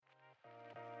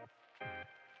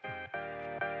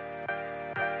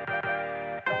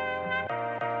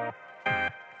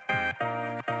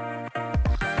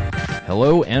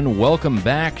Hello and welcome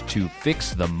back to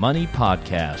Fix the Money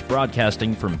Podcast,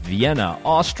 broadcasting from Vienna,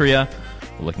 Austria.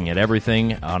 We're looking at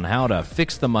everything on how to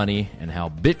fix the money and how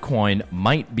Bitcoin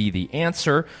might be the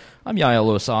answer. I'm Yael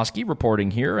Losowski reporting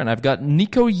here, and I've got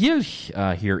Nico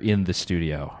Jilch here in the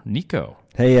studio. Nico.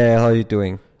 Hey, how are you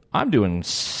doing? I'm doing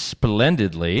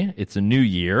splendidly. It's a new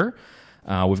year.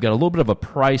 We've got a little bit of a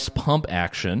price pump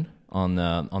action on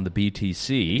the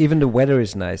BTC. Even the weather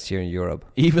is nice here in Europe.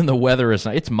 Even the weather is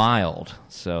nice. It's mild,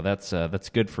 so that's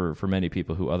good for many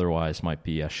people who otherwise might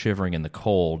be shivering in the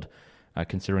cold,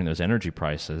 considering those energy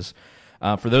prices.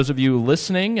 For those of you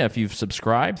listening, if you've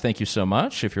subscribed, thank you so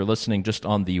much. If you're listening just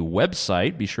on the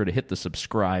website, be sure to hit the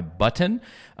subscribe button.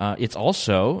 It's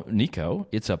also, Nico,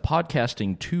 it's a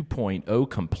Podcasting 2.0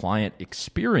 compliant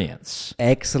experience.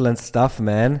 Excellent stuff,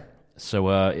 man. So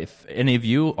if any of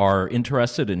you are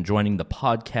interested in joining the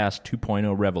Podcast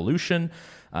 2.0 revolution,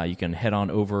 you can head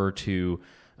on over to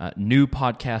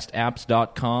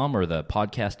newpodcastapps.com or the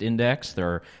Podcast Index. There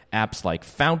are apps like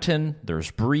Fountain, there's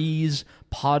Breeze,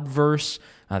 Podverse.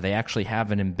 They actually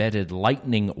have an embedded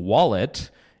Lightning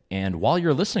wallet. And while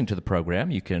you're listening to the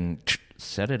program, you can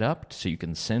set it up so you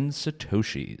can send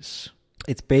Satoshis.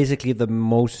 It's basically the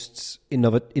most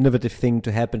innovative thing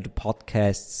to happen to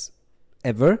podcasts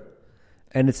ever.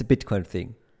 And it's a Bitcoin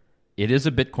thing. It is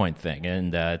a Bitcoin thing,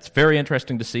 and it's very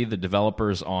interesting to see the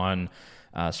developers on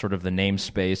sort of the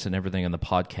namespace and everything on the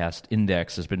Podcast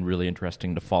Index has been really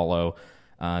interesting to follow.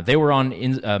 They were on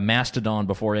Mastodon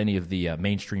before any of the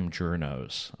mainstream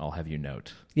journos, I'll have you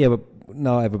note. Yeah, but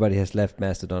now everybody has left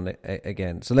Mastodon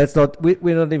again. So let's not,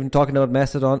 we're not even talking about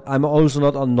Mastodon. I'm also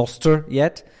not on Nostr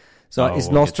yet. So is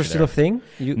Nostr still a thing?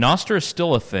 Nostr is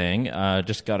still a thing.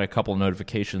 Just got a couple of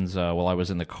notifications while I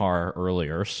was in the car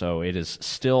earlier. So it is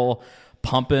still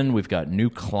pumping. We've got new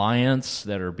clients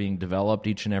that are being developed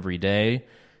each and every day.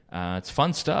 It's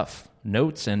fun stuff.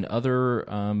 Notes and other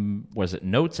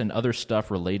notes and other stuff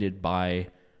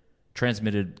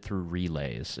transmitted through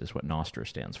relays is what Nostr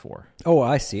stands for. Oh,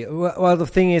 I see. Well, the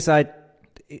thing is,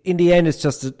 in the end, it's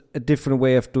just a different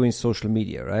way of doing social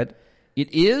media, right?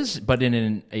 It is, but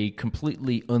in a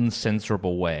completely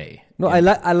uncensorable way. No, I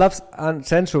love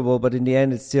uncensorable, but in the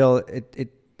end, it's still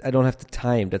I don't have the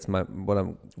time. That's what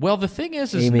I'm. Well, the thing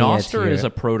is Nostr is a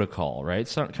protocol, right?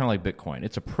 It's not kind of like Bitcoin.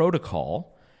 It's a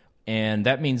protocol, and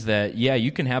that means that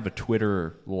you can have a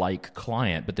Twitter-like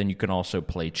client, but then you can also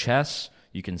play chess.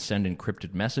 You can send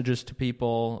encrypted messages to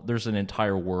people. There's an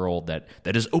entire world that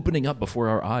is opening up before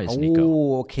our eyes, Nico.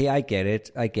 Oh, okay, I get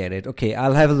it. Okay,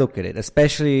 I'll have a look at it.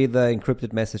 Especially the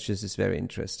encrypted messages is very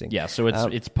interesting. Yeah, so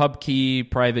it's pub key,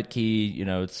 private key. You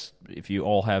know, it's if you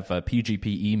all have a PGP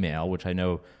email, which I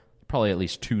know probably at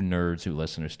least two nerds who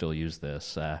listen or still use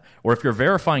this. Or if you're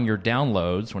verifying your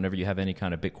downloads whenever you have any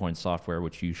kind of Bitcoin software,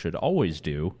 which you should always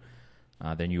do,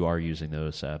 then you are using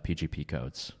those PGP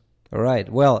codes. All right,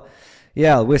 well...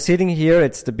 Yeah, we're sitting here.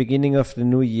 It's the beginning of the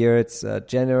new year. It's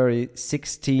January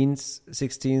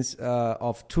 16th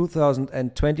of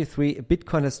 2023.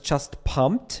 Bitcoin has just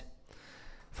pumped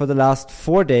for the last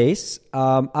 4 days.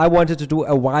 I wanted to do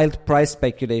a wild price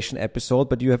speculation episode,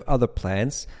 but you have other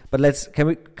plans. But can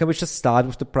we just start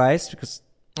with the price? Because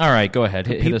all right, go ahead.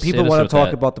 People want to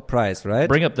talk about the price, right?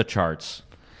 Bring up the charts.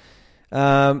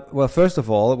 Well, first of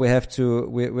all,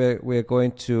 we're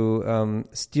going to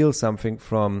steal something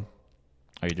from.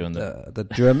 Are you doing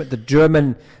the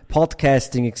German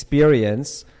podcasting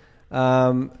experience?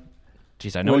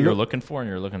 Geez, I know what you're looking for, and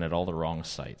you're looking at all the wrong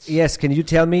sites. Yes, can you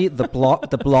tell me the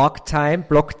Blockzeit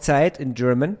in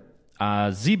German?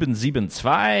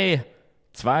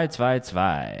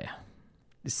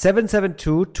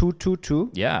 772 222. 772-222?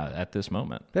 Yeah, at this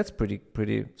moment. That's pretty.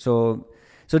 So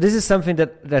this is something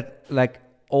that like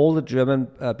all the German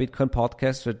Bitcoin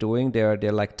podcasts are doing. They're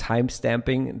like time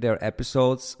stamping their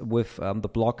episodes with the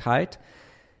block height.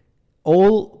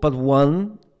 All but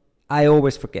one, I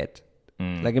always forget.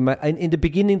 Like in the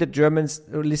beginning, the Germans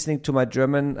listening to my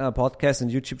German podcast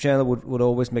and YouTube channel would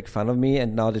always make fun of me,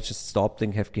 and now they just stopped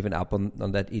and have given up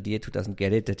on that idiot who doesn't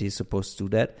get it that he's supposed to do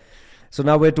that. So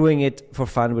now we're doing it for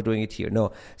fun. We're doing it here.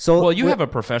 No. So well, you have a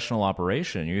professional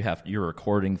operation. You're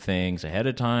recording things ahead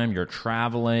of time. You're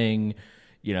traveling.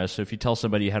 You know, so if you tell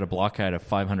somebody you had a block height of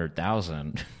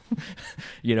 500,000,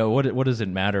 you know, what does it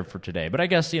matter for today? But I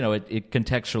guess, you know, it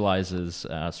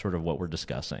contextualizes sort of what we're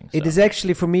discussing. So. It is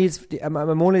actually, for me, I'm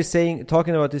only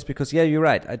talking about this because, yeah, you're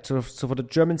right. So for the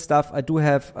German stuff, I do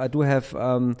have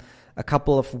a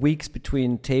couple of weeks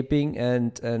between taping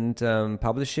and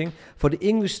publishing. For the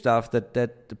English stuff that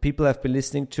the people have been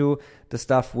listening to, the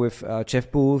stuff with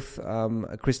Jeff Booth,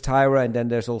 Chris Tyra, and then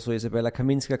there's also Isabella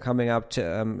Kaminska coming up,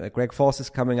 Greg Foss is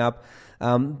coming up.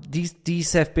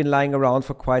 These have been lying around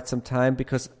for quite some time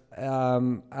because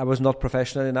I was not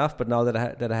professional enough, but now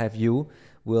that I have you,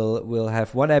 we'll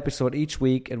have one episode each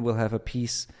week, and we'll have a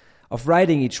piece of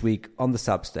writing each week on the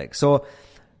Substack. So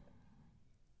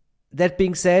that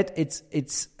being said, it's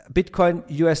Bitcoin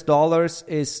US dollars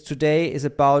is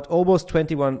about almost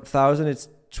 21,000. It's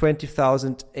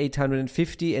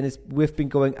 20,850, and we've been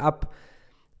going up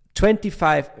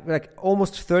 25, like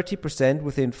almost 30%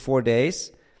 within 4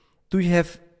 days. Do you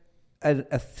have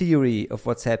a theory of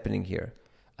what's happening here?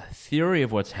 A theory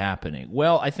of what's happening.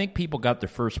 Well, I think people got their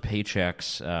first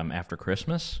paychecks after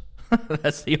Christmas.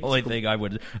 That's the only thing I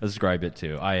would ascribe it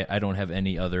to. I don't have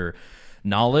any other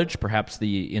knowledge. Perhaps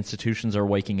the institutions are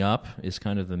waking up is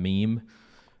kind of the meme.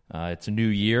 It's a new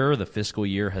year. The fiscal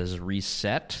year has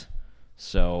reset.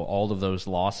 So all of those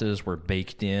losses were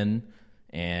baked in,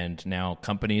 and now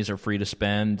companies are free to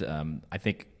spend. I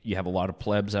think you have a lot of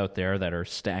plebs out there that are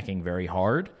stacking very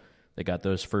hard. They got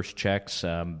those first checks,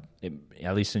 at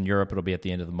least in Europe, it'll be at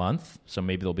the end of the month, so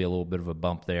maybe there'll be a little bit of a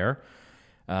bump there.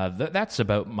 That's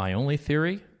about my only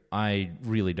theory. I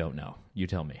really don't know. You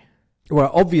tell me.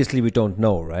 Well, obviously we don't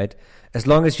know, right? As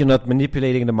long as you're not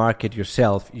manipulating the market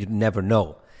yourself, you never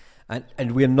know.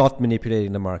 And we're not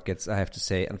manipulating the markets, I have to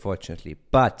say, unfortunately.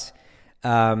 But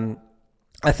I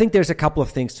think there's a couple of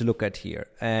things to look at here.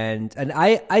 And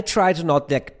I try to not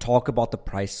talk about the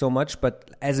price so much, but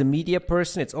as a media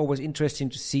person, it's always interesting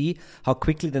to see how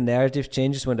quickly the narrative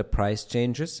changes when the price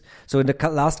changes. So in the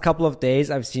last couple of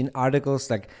days, I've seen articles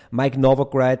like Mike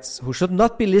Novogratz, who should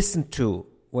not be listened to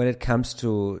when it comes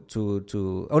to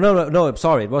no, I'm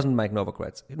sorry, it wasn't Mike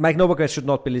Novogratz. Mike Novogratz should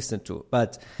not be listened to,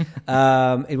 but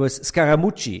it was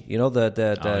Scaramucci,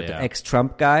 the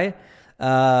ex-Trump guy.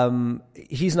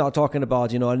 He's now talking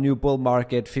about, a new bull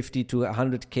market, 50 to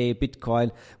 100K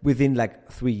Bitcoin within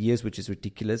like 3 years, which is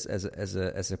ridiculous as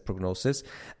a prognosis.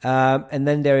 And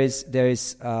then there is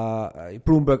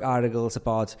Bloomberg articles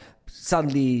about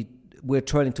suddenly we're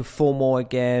turning to FOMO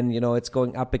again, it's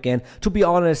going up again. To be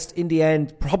honest, in the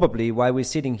end, probably while we're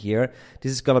sitting here,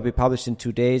 this is going to be published in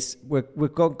 2 days. We're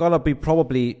going to be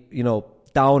probably,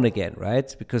 down again,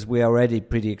 right? Because we're already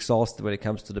pretty exhausted when it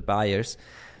comes to the buyers.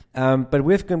 But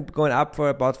we've been going up for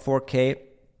about 4K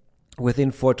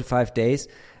within 4 to 5 days.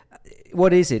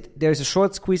 What is it? There's a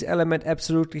short squeeze element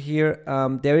absolutely here.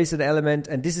 There is an element,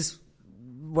 and this is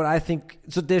what I think.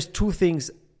 So there's two things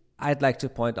I'd like to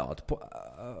point out.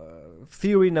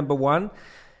 Theory number one,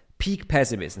 peak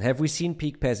pessimism. Have we seen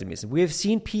peak pessimism? We have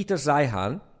seen Peter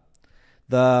Zeihan.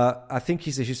 I think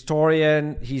he's a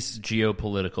historian. He's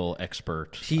geopolitical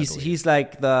expert. He's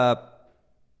like the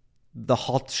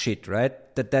hot shit, right?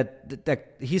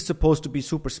 That he's supposed to be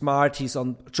super smart. He's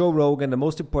on Joe Rogan, the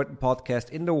most important podcast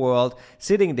in the world,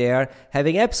 sitting there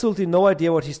having absolutely no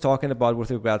idea what he's talking about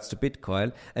with regards to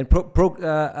Bitcoin,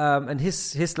 and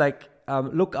his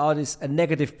lookout is a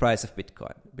negative price of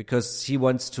Bitcoin because he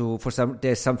wants to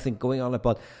there's something going on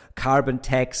about carbon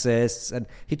taxes, and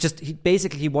he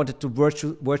basically wanted to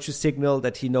virtue signal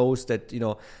that he knows that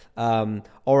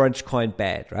orange coin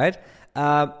bad, right?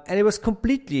 And it was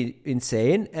completely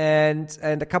insane. And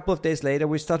a couple of days later,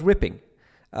 we start ripping.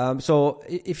 So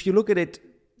if you look at it,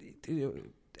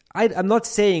 I'm not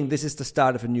saying this is the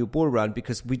start of a new bull run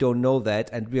because we don't know that.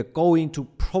 And we are going to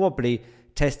probably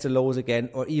test the lows again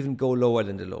or even go lower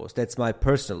than the lows. That's my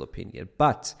personal opinion.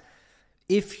 But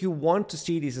if you want to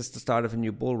see this as the start of a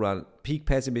new bull run, peak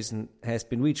pessimism has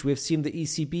been reached. We've seen the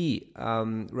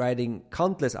ECB writing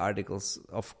countless articles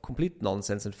of complete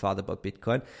nonsense and fart about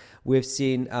Bitcoin. We've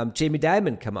seen Jamie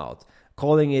Dimon come out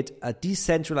calling it a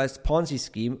decentralized Ponzi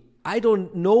scheme. I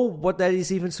don't know what that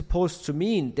is even supposed to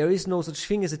mean. There is no such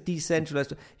thing as a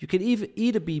decentralized. You can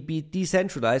either be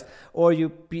decentralized or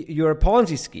you're a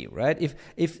Ponzi scheme, right?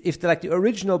 If the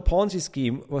original Ponzi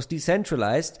scheme was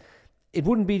decentralized, it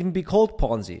wouldn't even be called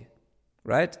Ponzi,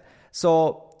 right?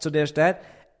 So there's that.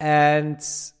 And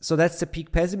so that's the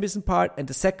peak pessimism part. And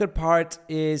the second part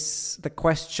is the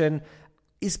question,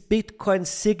 is Bitcoin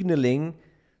signaling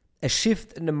a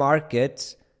shift in the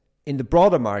market, in the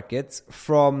broader markets,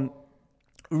 from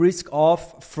risk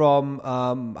off,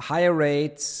 from higher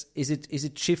rates? Is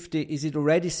it shifting? Is it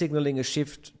already signaling a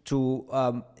shift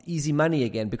to easy money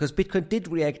again? Because Bitcoin did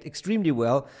react extremely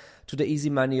well to the easy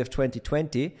money of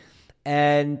 2020.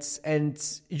 And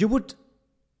you would,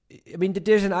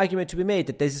 there's an argument to be made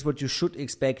that this is what you should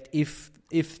expect if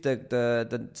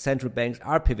the central banks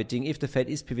are pivoting, if the Fed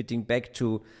is pivoting back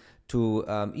to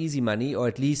easy money, or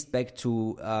at least back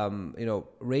to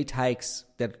rate hikes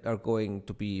that are going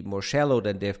to be more shallow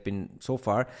than they've been so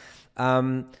far.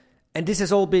 And this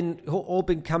has all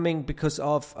been coming because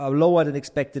of lower than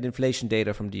expected inflation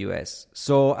data from the US.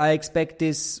 So I expect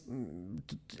this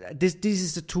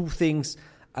is the two things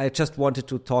I just wanted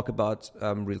to talk about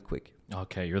real quick.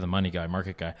 Okay, you're the money guy,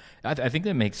 market guy. I think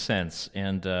that makes sense.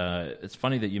 And it's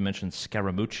funny that you mentioned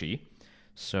Scaramucci.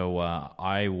 So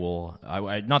I will,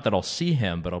 not that I'll see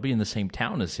him, but I'll be in the same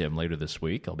town as him later this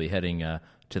week. I'll be heading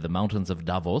to the mountains of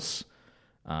Davos,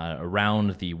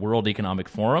 around the World Economic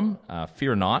Forum.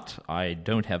 Fear not, I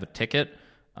don't have a ticket.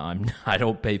 I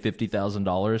don't pay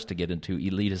 $50,000 to get into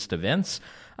elitist events.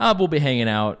 We'll be hanging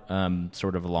out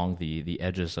sort of along the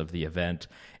edges of the event.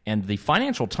 And the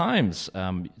Financial Times,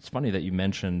 it's funny that you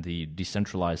mentioned the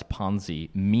decentralized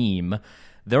Ponzi meme.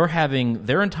 They're having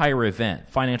their entire event,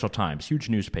 Financial Times, huge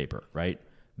newspaper, right?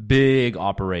 Big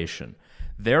operation.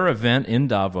 Their event in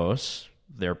Davos,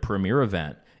 their premier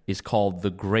event, is called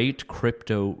the Great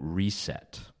Crypto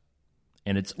Reset.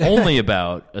 And it's only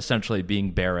about essentially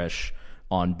being bearish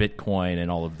on Bitcoin and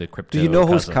all of the crypto. Do you know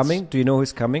cousins. who's coming? Do you know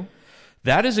who's coming?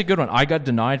 That is a good one. I got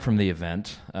denied from the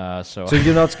event, so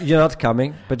you're not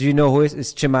coming. But do you know who is?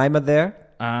 Is Jemima there?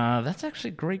 That's actually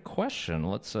a great question.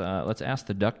 Let's ask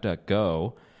the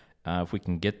DuckDuckGo if we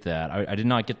can get that. I did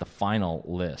not get the final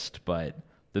list, but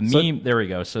the meme. There we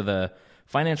go. So the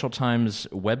Financial Times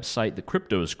website, the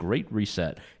crypto's Great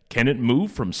Reset. Can it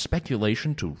move from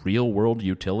speculation to real world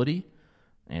utility?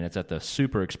 And it's at the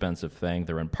super expensive thing.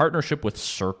 They're in partnership with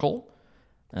Circle.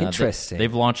 Interesting.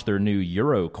 They've launched their new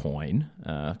Euro coin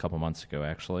a couple months ago,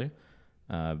 actually.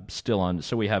 Still on.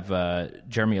 So we have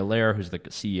Jeremy Allaire, who's the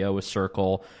CEO of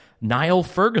Circle. Niall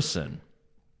Ferguson,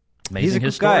 amazing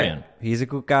historian. He's a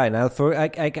good guy. Niall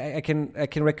I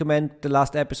can recommend the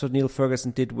last episode Neil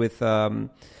Ferguson did with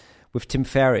Tim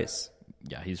Ferriss.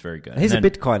 Yeah, he's very good. He's a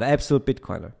Bitcoiner, absolute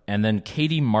Bitcoiner. And then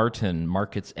Katie Martin,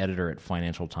 markets editor at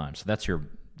Financial Times. So that's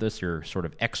your sort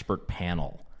of expert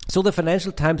panel. So the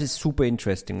Financial Times is super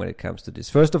interesting when it comes to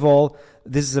this. First of all,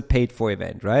 this is a paid-for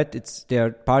event, right? They're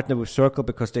partnered with Circle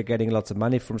because they're getting lots of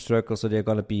money from Circle, so they're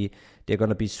gonna go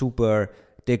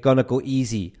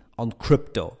easy on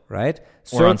crypto, right?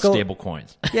 Or on stable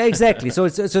coins. Yeah, exactly. So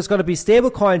it's gonna be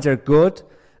stable coins are good.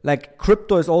 Like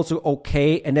crypto is also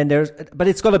okay, and then but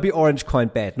it's gonna be orange coin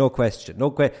bad, no question,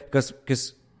 because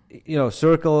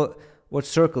Circle. What's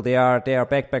Circle? They are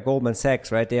backed by Goldman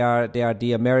Sachs, right? They are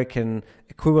the American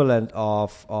equivalent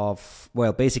of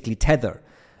basically Tether.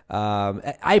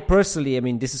 I personally,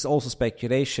 this is also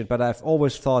speculation, but I've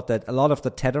always thought that a lot of the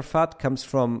Tether FUD comes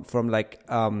from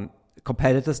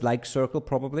competitors like Circle,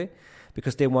 probably,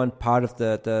 because they want part of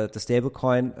the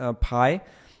stablecoin pie.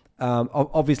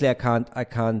 Obviously, I can't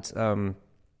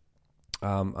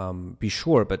be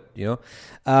sure, but the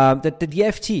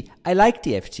FT, I like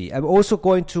the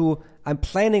FT. I'm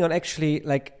planning on actually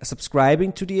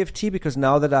subscribing to the FT, because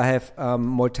now that I have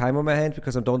more time on my hand,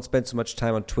 because I don't spend so much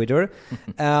time on Twitter,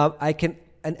 I can.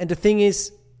 And the thing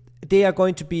is, they are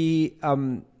going to be.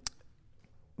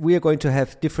 We are going to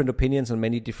have different opinions on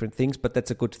many different things, but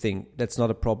that's a good thing. That's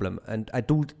not a problem. And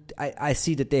I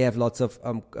see that they have lots of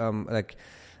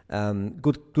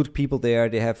good people there.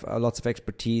 They have lots of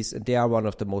expertise, and they are one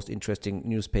of the most interesting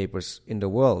newspapers in the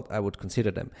world. I would consider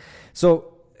them.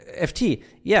 So FT,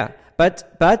 yeah,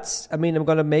 but I'm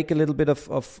going to make a little bit of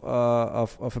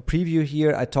a preview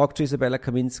here. I talked to Isabella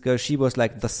Kaminska. She was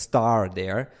like the star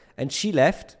there, and she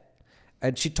left.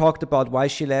 And she talked about why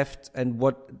she left and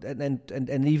what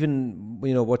and even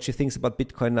what she thinks about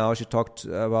Bitcoin now. She talked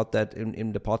about that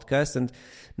in the podcast. And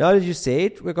now that you say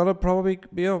it, we're gonna probably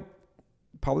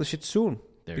publish it soon.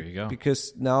 There you go.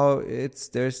 Because now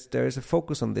there's a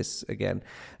focus on this again.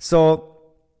 So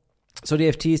the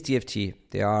FT is the FT.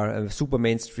 They are a super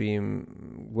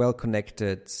mainstream,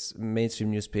 well-connected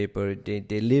mainstream newspaper.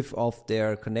 They live off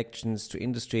their connections to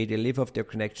industry. They live off their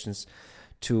connections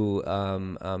to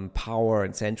power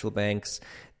and central banks.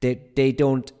 They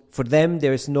don't. For them,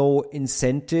 there is no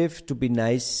incentive to be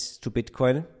nice to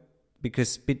Bitcoin,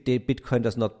 because Bitcoin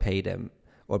does not pay them,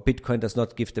 or Bitcoin does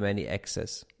not give them any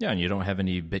access. Yeah, and you don't have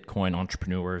any Bitcoin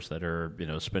entrepreneurs that are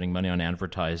spending money on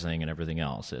advertising and everything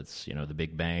else. It's the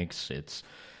big banks. It's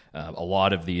a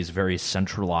lot of these very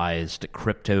centralized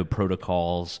crypto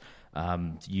protocols.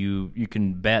 You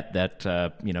can bet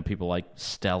that people like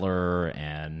Stellar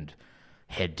and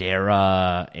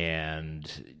Hedera and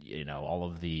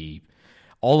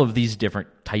all of these different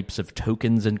types of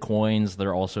tokens and coins,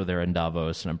 they're also there in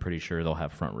Davos, and I'm pretty sure they'll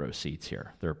have front row seats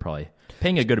here. They're probably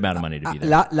paying a good amount of money to be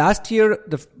there. Last year,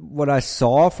 what I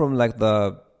saw from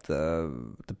the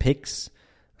pics,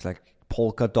 it's like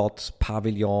polka dot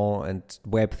pavilion and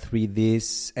Web3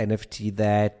 this, NFT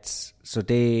that. So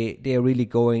they're really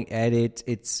going at it.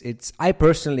 It's I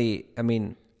personally, I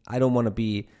mean, I don't want to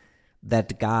be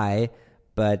that guy,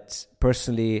 but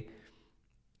personally,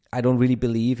 I don't really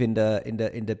believe in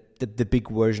the big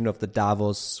version of the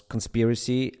Davos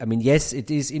conspiracy. I mean, yes,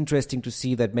 it is interesting to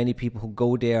see that many people who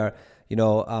go there,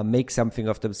 make something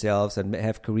of themselves and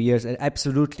have careers, and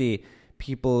absolutely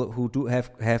people who do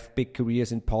have big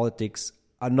careers in politics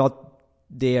are not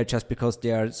there just because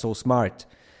they are so smart.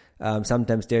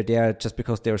 Sometimes they're there just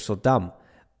because they're so dumb.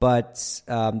 But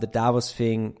the Davos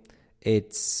thing,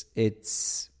 it's a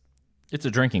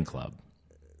drinking club.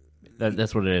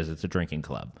 That's what it is. It's a drinking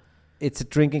club. It's a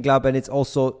drinking club, and it's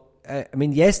also. I've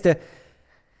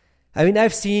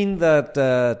seen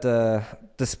the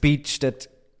speech that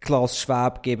Klaus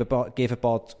Schwab gave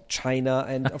about China,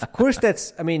 and of course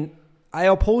that's. I mean, I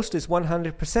oppose this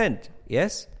 100%.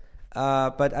 Yes,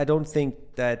 but I don't think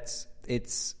that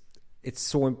it's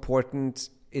so important.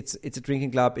 It's a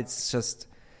drinking club. It's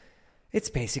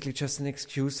basically just an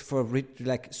excuse for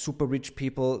super rich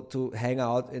people to hang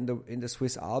out in the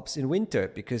Swiss Alps in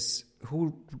winter, because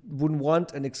who wouldn't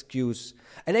want an excuse?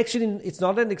 And actually, it's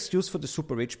not an excuse for the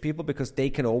super rich people, because they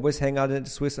can always hang out in the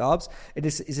Swiss Alps. It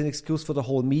is an excuse for the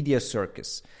whole media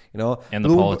circus, and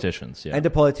the politicians, yeah, and the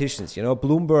politicians.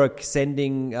 Bloomberg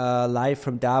sending live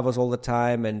from Davos all the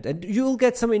time, and you'll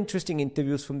get some interesting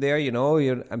interviews from there.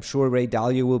 I'm sure Ray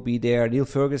Dalio will be there. Neil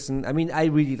Ferguson. I mean, I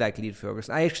really like Neil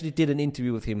Ferguson. I actually did an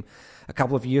interview with him a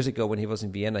couple of years ago when he was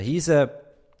in Vienna.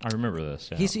 I remember this.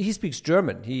 Yeah. He speaks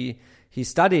German. He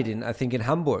studied in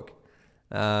Hamburg,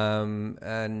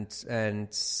 and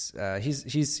he's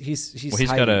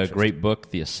got a great book,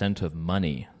 The Ascent of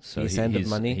Money. So The Ascent of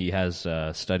Money. He has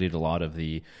studied a lot of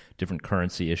the different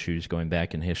currency issues going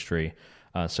back in history.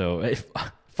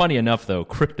 Funny enough, though,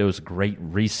 crypto's great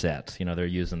reset. They're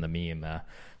using the meme.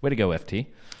 Way to go, FT.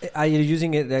 Are you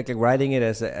using it like writing it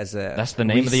as a? That's the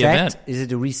name reset? Of the event. Is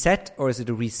it a reset or is it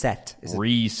a reset?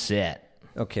 Reset.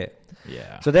 Okay.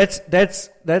 Yeah. So that's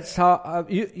how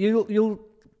you'll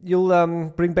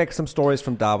bring back some stories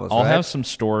from Davos. I'll right? have some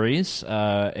stories.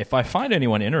 If I find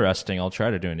anyone interesting, I'll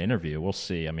try to do an interview. We'll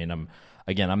see. I mean, I'm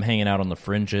hanging out on the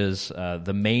fringes.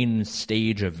 The main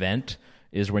stage event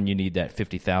is when you need that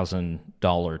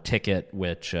 $50,000 ticket,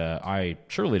 which I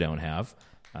surely don't have.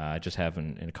 I just have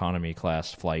an economy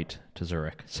class flight to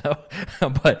Zurich. So,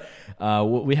 but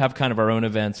we have kind of our own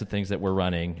events and things that we're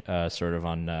running, sort of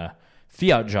on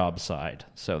fiat job side.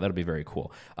 So that'll be very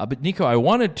cool. But Nico, I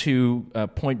wanted to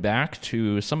point back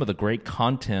to some of the great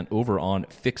content over on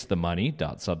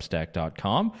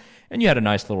fixthemoney.substack.com. And you had a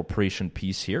nice little Parisian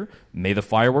piece here. May the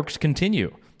fireworks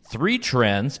continue. 3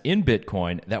 trends in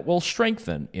Bitcoin that will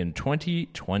strengthen in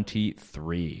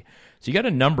 2023. So you got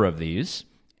a number of these,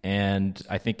 and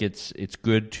I think it's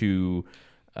good to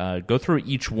go through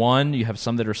each one. You have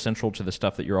some that are central to the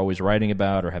stuff that you're always writing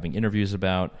about or having interviews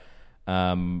about.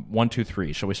 1, 2,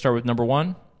 3. Shall we start with number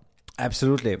 1?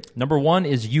 Absolutely. Number 1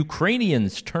 is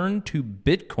Ukrainians turn to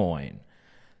Bitcoin.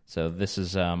 So this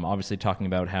is obviously talking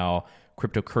about how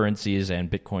cryptocurrencies and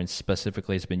Bitcoin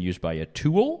specifically has been used by a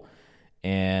tool.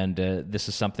 And this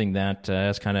is something that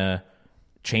has kind of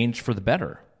changed for the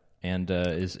better and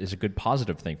is a good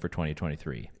positive thing for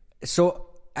 2023. So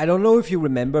I don't know if you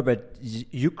remember, but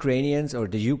Ukrainians or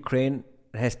the Ukraine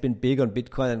has been big on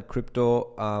Bitcoin and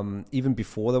crypto even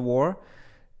before the war.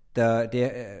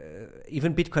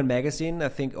 Even Bitcoin Magazine, I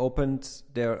think, opened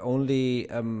their only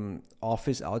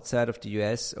office outside of the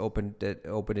US, opened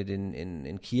it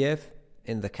in Kiev,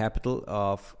 in the capital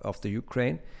of the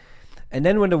Ukraine. And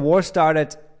then when the war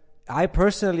started, I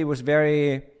personally was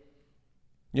very,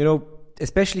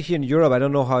 especially here in Europe, I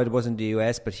don't know how it was in the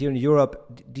US, but here in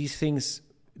Europe, these things,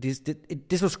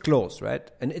 this was close,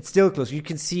 right? And it's still close. You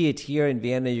can see it here in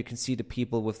Vienna. You can see the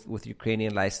people with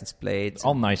Ukrainian license plates.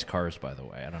 All nice cars, by the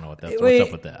way. I don't know what's up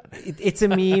with that. It's a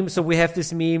meme. So we have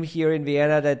this meme here in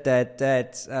Vienna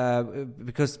that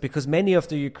because many of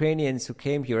the Ukrainians who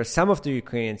came here, or some of the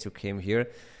Ukrainians who came here,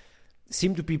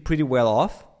 seem to be pretty well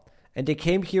off. And they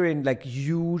came here in like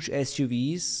huge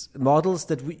SUVs, models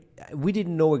that we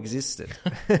didn't know existed.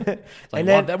 And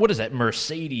then, what is that?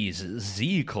 Mercedes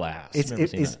Z-Class.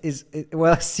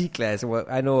 Well, C-Class. Well,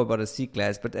 I know about a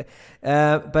C-Class, but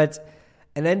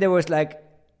and then there was like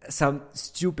some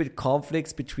stupid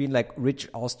conflicts between like rich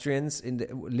Austrians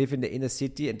who live in the inner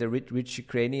city and the rich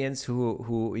Ukrainians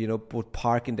who would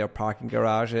park in their parking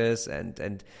garages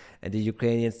and the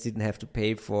Ukrainians didn't have to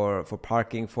pay for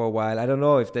parking for a while. I don't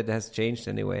know if that has changed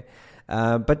anyway.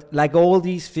 But like all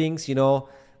these things,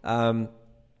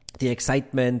 the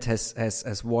excitement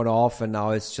has worn off, and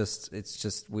now it's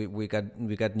just we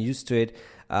got used to it.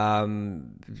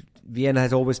 Vienna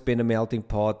has always been a melting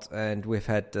pot, and we've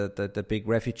had the big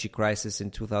refugee crisis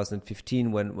in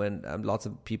 2015 when lots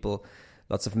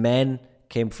of men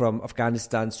came from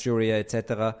Afghanistan, Syria,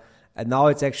 etc. And now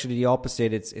it's actually the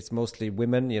opposite. It's mostly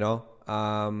women,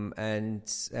 and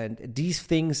these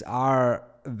things are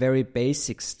very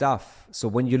basic stuff. So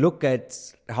when you look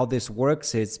at how this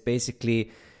works, it's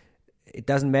basically, it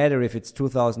doesn't matter if it's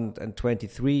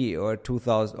 2023 or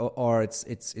 2000 or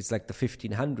it's like the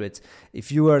 1500s.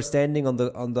 If you are standing on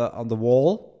the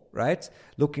wall, right,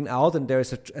 looking out, and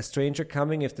there's a stranger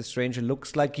coming, if the stranger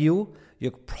looks like you're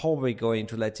probably going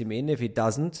to let him in. If he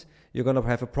doesn't, you're going to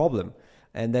have a problem.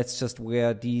 And that's just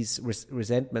where these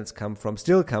resentments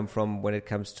still come from when it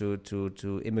comes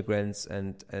to immigrants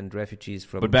and refugees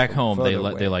from. But back from home, they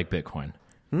away. like Bitcoin.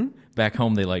 Back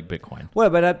home, they like Bitcoin. Well,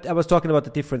 but I was talking about the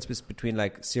difference between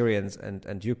like Syrians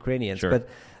and Ukrainians. Sure.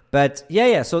 But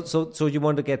yeah. So you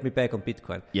want to get me back on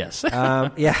Bitcoin? Yes.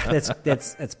 Yeah,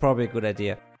 that's probably a good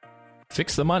idea.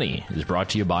 Fix the Money is brought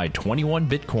to you by 21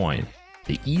 Bitcoin,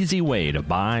 the easy way to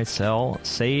buy, sell,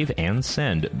 save, and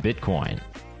send Bitcoin.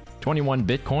 21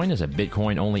 Bitcoin is a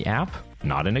Bitcoin-only app,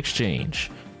 not an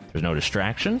exchange. There's no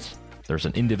distractions. There's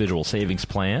an individual savings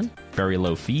plan, very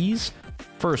low fees,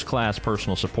 first-class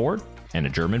personal support, and a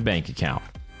German bank account.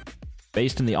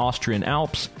 Based in the Austrian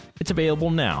Alps, it's available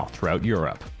now throughout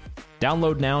Europe.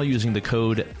 Download now using the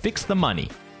code FIXTHEMONEY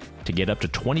to get up to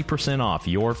 20% off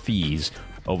your fees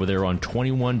over there on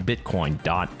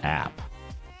 21bitcoin.app.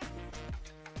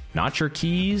 Not your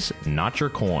keys, not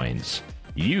your coins.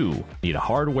 You need a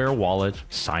hardware wallet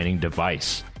signing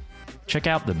device. Check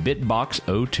out the BitBox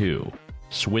O2.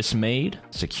 Swiss-made,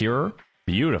 secure,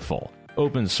 beautiful,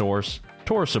 open source,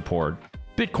 Tor support,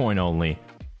 Bitcoin only,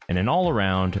 and an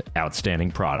all-around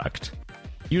outstanding product.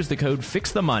 Use the code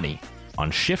FIXTHEMONEY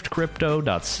on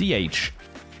shiftcrypto.ch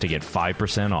to get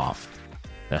 5% off.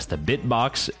 That's the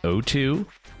BitBox O2.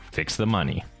 Fix the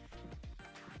money.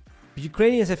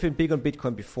 Ukrainians have been big on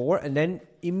Bitcoin before, and then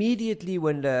immediately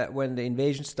when the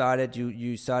invasion started,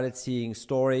 you started seeing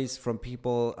stories from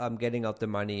people getting out the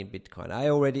money in Bitcoin.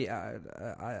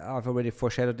 I've already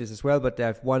foreshadowed this as well, but I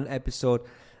have one episode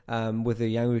with a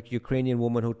young Ukrainian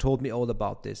woman who told me all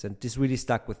about this, and this really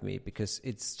stuck with me because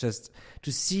it's just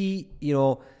to see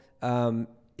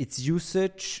its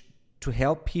usage to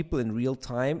help people in real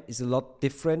time is a lot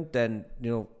different than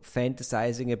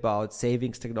fantasizing about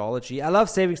savings technology. I love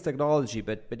savings technology,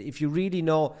 but if you really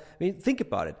know, think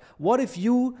about it. What if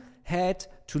you had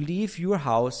to leave your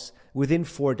house within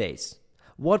 4 days?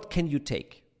 What can you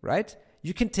take, right?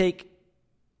 You can take,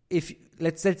 if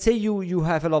let's say you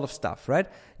have a lot of stuff, right?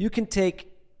 You can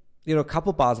take a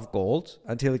couple bars of gold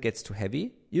until it gets too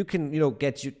heavy. You can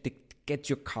get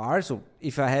your car. So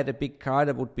if I had a big car,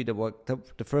 that would be the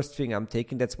first thing I'm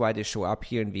taking. That's why they show up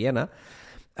here in Vienna.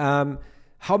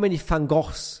 How many Van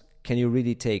Goghs can you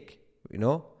really take?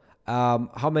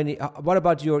 How many? What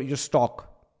about your stock?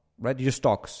 Right, your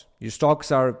stocks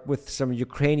are with some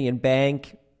Ukrainian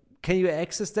bank. Can you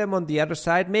access them on the other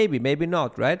side? Maybe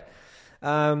not. Right.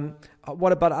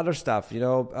 What about other stuff?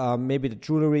 Maybe the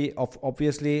jewelry,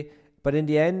 obviously. But in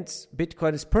the end,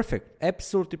 Bitcoin is perfect,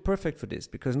 absolutely perfect for this,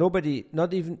 because not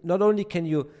only can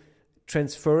you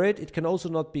transfer it, it can also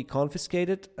not be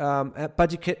confiscated.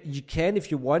 But you can,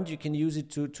 if you want, you can use it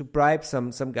to bribe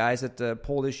some guys at the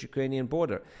Polish-Ukrainian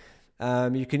border.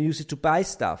 You can use it to buy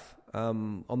stuff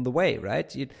on the way,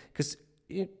 right? Because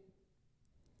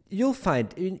you'll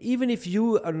find, even if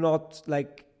you are not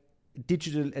like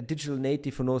a digital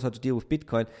native who knows how to deal with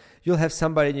Bitcoin, you'll have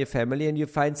somebody in your family, and you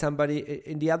find somebody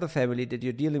in the other family that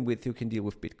you're dealing with who can deal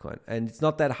with Bitcoin. And it's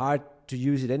not that hard to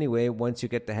use it anyway once you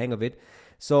get the hang of it.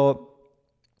 So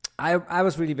I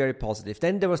was really very positive.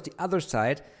 Then there was the other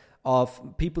side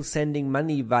of people sending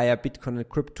money via Bitcoin and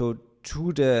crypto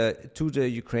to the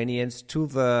Ukrainians, to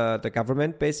the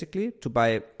government, basically, to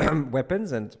buy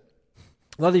weapons, and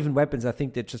not even weapons. I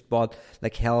think they just bought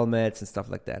like helmets and stuff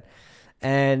like that.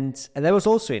 And that was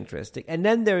also interesting. And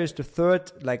then there is the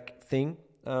third thing.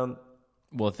 Well,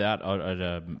 with that,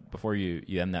 before you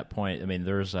end that point,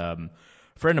 there's a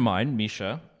friend of mine,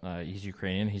 Misha. He's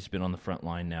Ukrainian. He's been on the front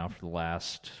line now for the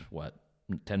last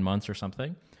 10 months or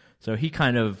something. So he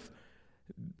kind of,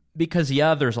 because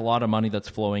there's a lot of money that's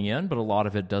flowing in, but a lot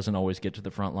of it doesn't always get to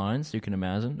the front lines. You can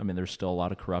imagine. There's still a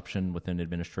lot of corruption within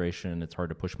administration. It's hard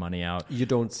to push money out. You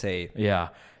don't say. Yeah.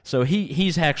 So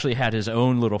he's actually had his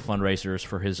own little fundraisers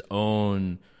for his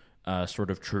own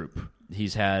sort of troop.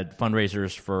 He's had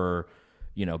fundraisers for,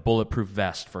 bulletproof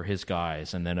vest for his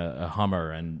guys, and then a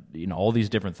Hummer, and all these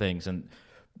different things. And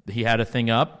he had a thing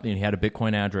up, and he had a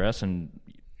Bitcoin address, and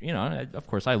of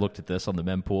course, I looked at this on the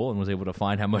mempool and was able to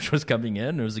find how much was coming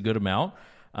in. It was a good amount.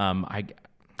 It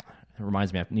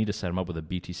reminds me, I need to set him up with a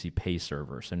BTC Pay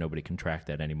server so nobody can track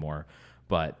that anymore.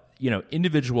 But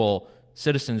individual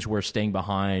citizens who are staying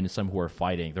behind, some who are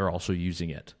fighting, they're also using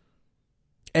it.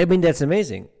 I mean, that's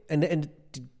amazing, and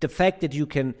the fact that you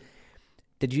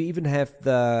even have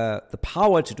the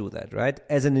power to do that, right,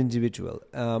 as an individual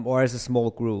or as a small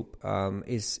group,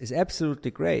 is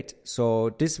absolutely great.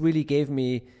 So this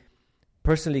really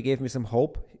personally gave me some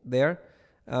hope there,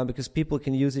 because people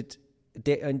can use it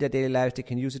in their daily life. They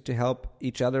can use it to help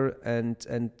each other and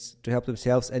to help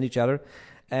themselves and each other.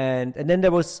 And then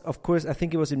there was, of course, I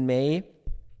think it was in May,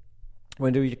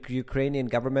 when the Ukrainian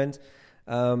government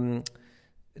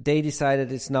they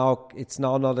decided it's now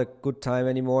not a good time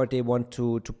anymore. They want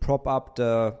to prop up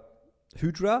the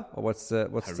Hydra, or what's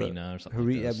Harina or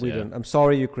something like this, I'm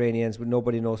sorry, Ukrainians, but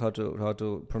nobody knows how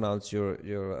to pronounce your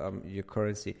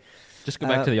currency. Just go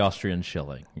back to the Austrian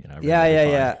shilling.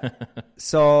 Yeah.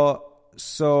 So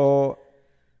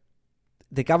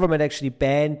the government actually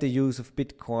banned the use of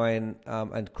Bitcoin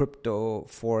and crypto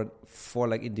for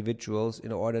like individuals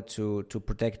in order to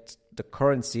protect the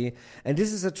currency. And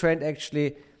this is a trend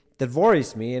actually that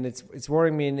worries me, and it's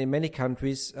worrying me in many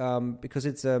countries, because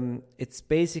it's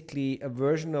basically a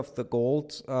version of the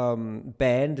gold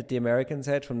ban that the Americans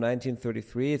had from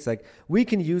 1933. It's like, we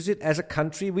can use it as a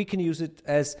country, we can use it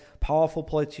as powerful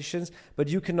politicians, but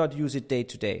you cannot use it day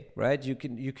to day, right? You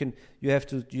have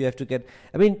to get.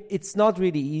 I mean, it's not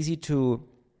really easy to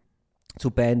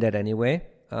ban that anyway.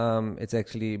 It's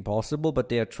actually impossible, but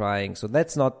they are trying. So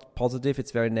that's not positive.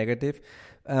 It's very negative.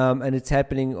 And it's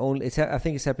happening I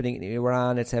think it's happening in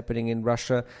Iran, it's happening in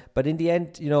Russia. But in the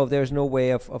end, there's no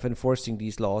way of enforcing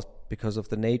these laws because of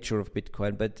the nature of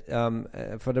Bitcoin. But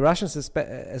for the Russians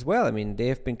as well, I mean, they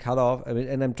have been cut off. I mean,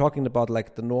 and I'm talking about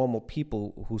like the normal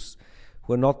people who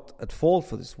are not at fault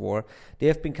for this war. They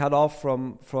have been cut off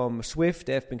from SWIFT.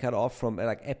 They have been cut off from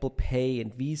like Apple Pay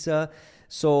and Visa.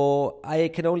 So I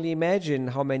can only imagine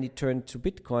how many turned to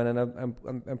Bitcoin, and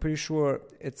I'm pretty sure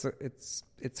it's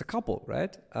a couple,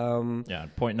 right?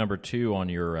 Point number 2 on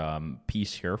your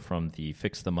piece here from the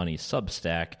Fix the Money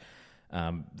Substack.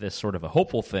 This sort of a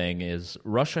hopeful thing is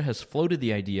Russia has floated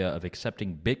the idea of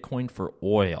accepting Bitcoin for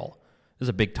oil. This is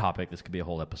a big topic. This could be a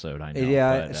whole episode, I know.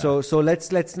 Yeah. But, so let's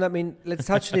touch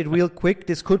on it real quick.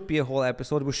 This could be a whole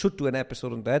episode. We should do an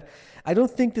episode on that. I don't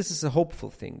think this is a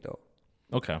hopeful thing, though.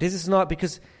 Okay. This is not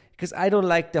because I don't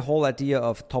like the whole idea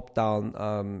of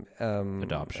top-down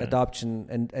adoption,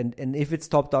 and if it's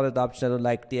top-down adoption, I don't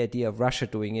like the idea of Russia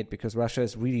doing it, because Russia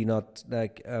is really not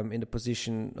like in the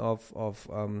position of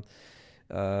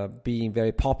being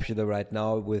very popular right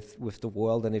now with the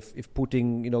world. And if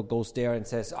Putin goes there and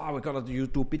says, we're gonna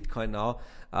do Bitcoin now,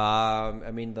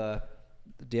 I mean the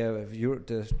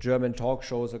German talk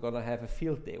shows are going to have a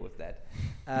field day with that.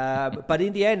 But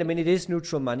in the end, I mean, it is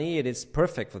neutral money. It is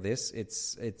perfect for this. And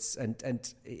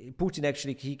Putin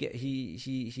actually,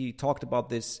 he talked about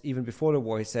this even before the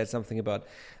war. He said something about,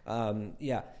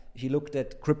 he looked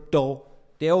at crypto.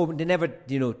 They never,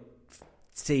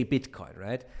 say Bitcoin,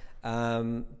 right?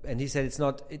 And he said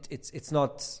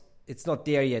it's not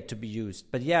there yet to be used.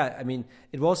 But yeah, I mean,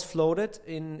 it was floated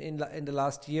in the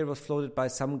last year. It was floated by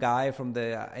some guy from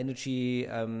the energy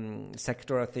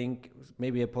sector, I think,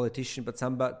 maybe a politician, but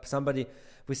somebody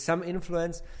with some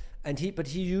influence. But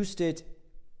he used it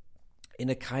in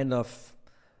a kind of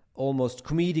almost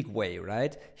comedic way,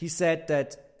 right? He said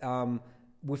that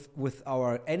with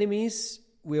our enemies,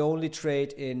 we only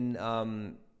trade in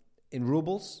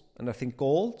rubles and I think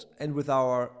gold, and with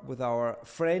our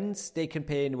friends, they can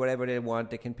pay in whatever they want.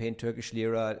 They can pay in Turkish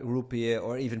lira, rupee,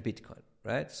 or even Bitcoin,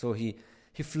 right? So he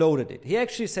floated it. He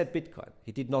actually said Bitcoin.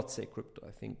 He did not say crypto,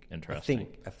 I think. Interesting.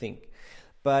 I think.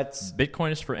 But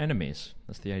Bitcoin is for enemies.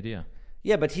 That's the idea.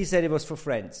 Yeah, but he said it was for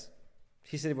friends.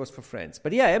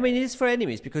 But yeah, I mean, it is for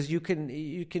enemies, because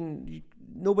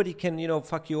nobody can,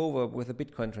 fuck you over with a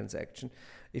Bitcoin transaction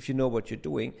if you know what you're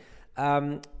doing.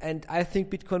 And I think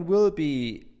Bitcoin will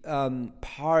be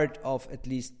part of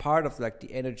like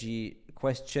the energy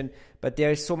question, but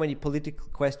there are so many political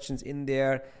questions in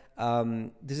there.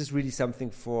 This is really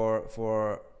something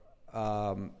for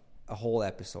a whole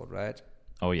episode, right?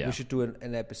 Oh yeah, we should do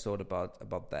an episode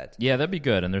about that. Yeah, that'd be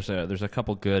good. And there's a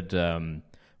couple good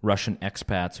Russian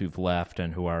expats who've left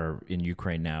and who are in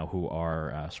Ukraine now, who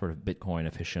are sort of Bitcoin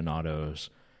aficionados,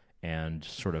 and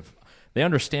sort of they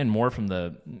understand more from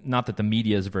not that the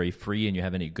media is very free and you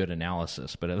have any good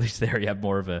analysis, but at least there you have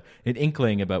more of an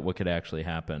inkling about what could actually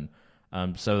happen.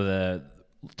 So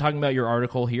talking about your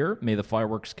article here, may the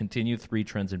fireworks continue, 3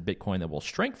 trends in Bitcoin that will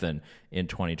strengthen in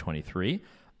 2023.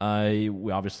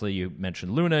 Obviously, you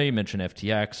mentioned Luna, you mentioned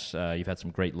FTX. You've had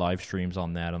some great live streams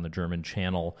on that on the German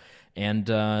channel. And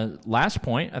last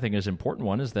point, I think is an important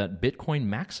one, is that Bitcoin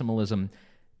maximalism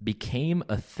became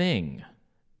a thing.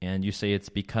 And you say it's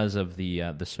because of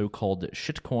the so-called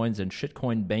shitcoins and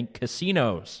shitcoin bank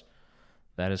casinos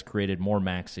that has created more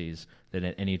maxis than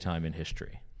at any time in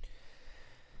history.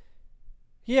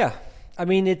 Yeah, I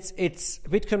mean, it's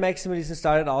Bitcoin maximalism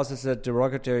started out as a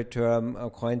derogatory term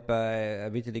coined by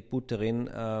Vitalik Buterin,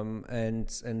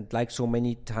 and like so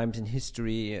many times in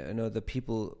history, the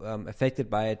people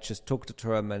affected by it just took the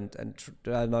term and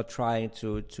are not trying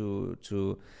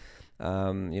to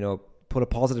put a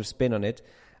positive spin on it.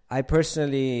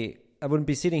 I wouldn't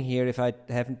be sitting here if I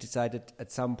haven't decided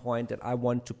at some point that I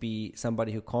want to be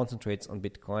somebody who concentrates on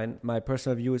Bitcoin. My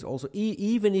personal view is also,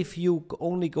 even if you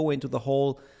only go into the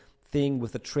whole thing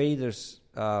with the trader's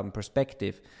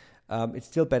perspective, it's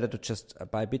still better to just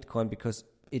buy Bitcoin because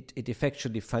it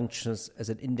effectively functions as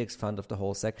an index fund of the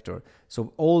whole sector.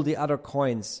 So all the other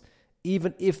coins,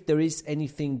 even if there is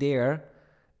anything there,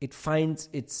 it finds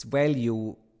its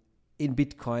value in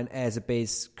Bitcoin as a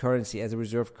base currency, as a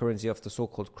reserve currency of the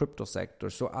so-called crypto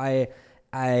sector. So I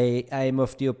am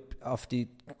of the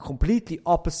completely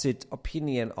opposite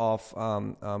opinion of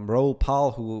Raoul Pal,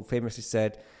 who famously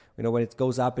said, when it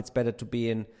goes up, it's better to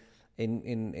be in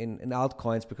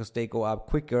altcoins because they go up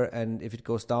quicker, and if it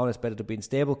goes down, it's better to be in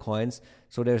stable coins.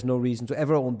 So there's no reason to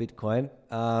ever own Bitcoin.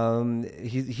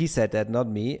 He said that, not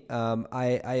me.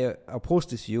 I oppose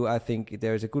this view. I think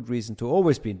there is a good reason to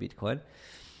always be in Bitcoin.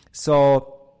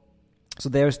 So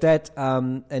there's that,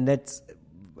 and that's.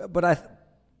 But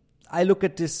I look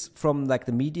at this from like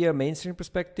the media mainstream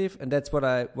perspective, and that's what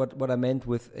I meant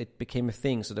with it became a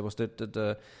thing. So there was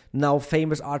the now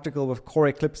famous article with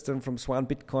Corey Clipston from Swan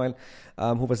Bitcoin,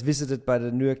 who was visited by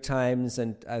the New York Times,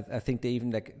 and I think they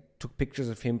even took pictures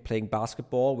of him playing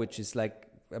basketball, which is like,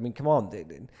 I mean, come on,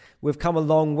 we've come a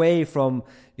long way from,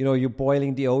 you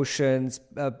boiling the oceans,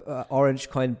 orange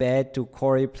coin bed, to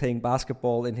Corey playing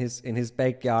basketball in his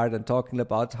backyard and talking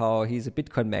about how he's a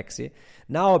Bitcoin maxi.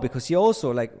 Now, because he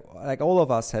also, like all of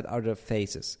us, had other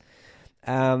phases.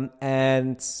 And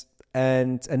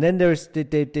then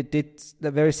they did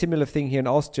a very similar thing here in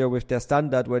Austria with their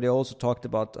Standard, where they also talked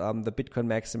about the Bitcoin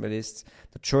maximalists,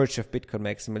 the Church of Bitcoin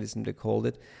Maximalism, they called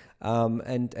it.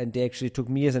 And they actually took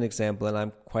me as an example, and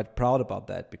I'm quite proud about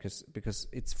that because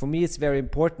it's, for me, it's very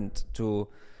important to,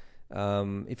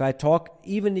 if I talk,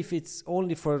 even if it's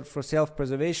only for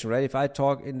self-preservation, right? If I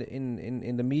talk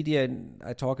in the media and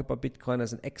I talk about Bitcoin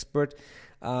as an expert,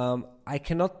 I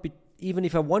cannot be, even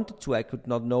if I wanted to, I could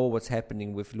not know what's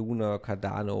happening with Luna or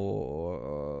Cardano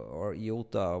or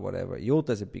IOTA or whatever.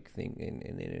 IOTA is a big thing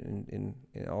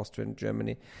in Austria and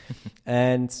Germany.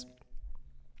 and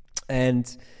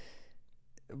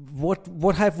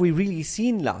what have we really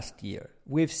seen last year?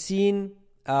 We've seen,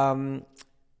 I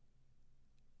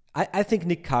think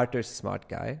Nick Carter is a smart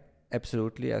guy.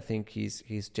 Absolutely. I think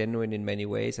he's genuine in many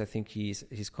ways. I think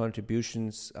his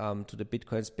contributions to the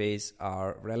Bitcoin space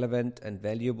are relevant and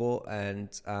valuable, and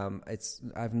I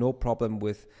have no problem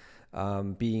with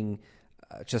being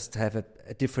just have a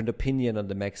different opinion on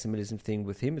the maximalism thing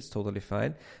with him. It's totally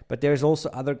fine. But there's also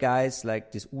other guys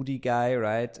like this Udi guy,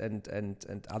 right? And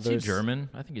others. Is he German?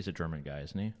 I think he's a German guy,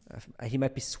 isn't he? He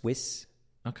might be Swiss.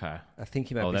 Okay. I think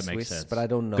he might be that Swiss, makes sense. but I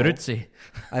don't know. Grüezi.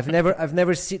 I've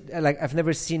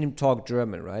never seen him talk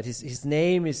German, right? His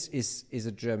name is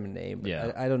a German name.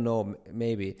 Yeah. I don't know,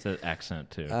 maybe. It's an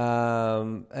accent too.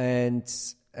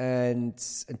 And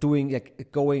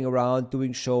going around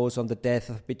doing shows on the death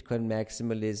of Bitcoin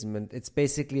maximalism, and it's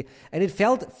basically, and it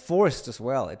felt forced as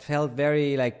well. It felt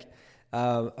very like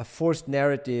a forced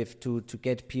narrative to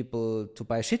get people to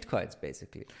buy shitcoins,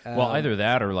 basically. Well, either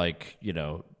that or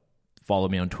follow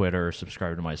me on Twitter,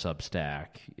 subscribe to my Substack.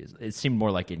 It seemed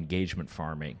more like engagement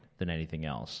farming than anything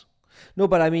else. No,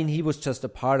 but I mean, he was just a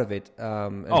part of it.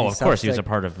 Of course, he was a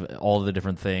part of all the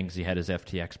different things. He had his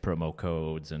FTX promo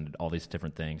codes and all these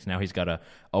different things. Now he's got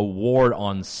a war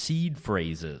on seed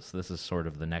phrases. This is sort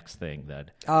of the next thing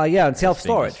that. And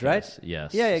self-storage, right?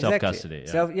 Yes. Yeah, exactly.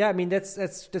 Self-custody. Yeah. I mean,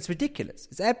 that's ridiculous.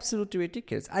 It's absolutely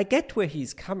ridiculous. I get where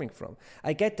he's coming from.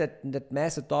 I get that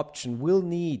mass adoption will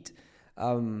need,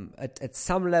 at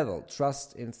some level,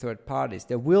 trust in third parties.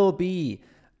 There will be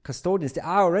custodians. There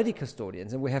are already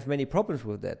custodians, and we have many problems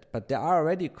with that. But there are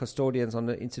already custodians on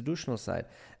the institutional side.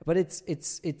 But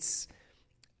it's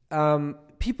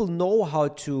people know how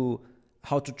to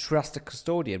trust a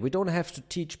custodian. We don't have to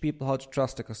teach people how to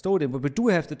trust a custodian, but we do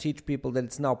have to teach people that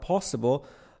it's now possible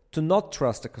to not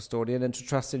trust a custodian and to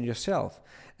trust in yourself.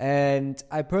 And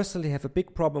I personally have a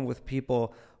big problem with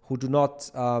people who do not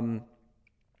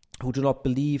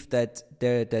believe that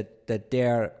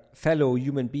their fellow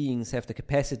human beings have the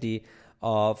capacity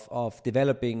of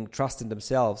developing trust in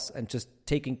themselves and just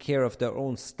taking care of their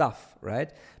own stuff,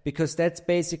 right? Because that's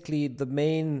basically the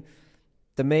main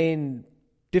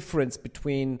difference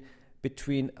between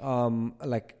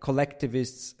like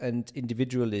collectivists and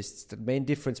individualists. The main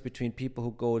difference between people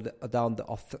who go down the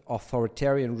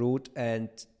authoritarian route and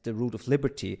the route of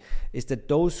liberty is that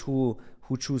those who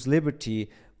choose liberty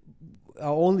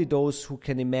are only those who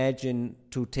can imagine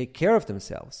to take care of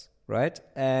themselves, right?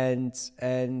 And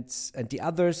the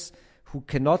others who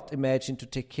cannot imagine to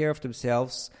take care of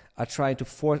themselves are trying to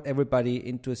force everybody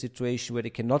into a situation where they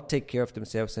cannot take care of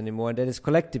themselves anymore, and that is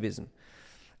collectivism.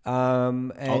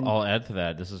 And I'll add to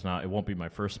that. It won't be my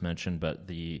first mention, but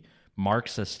the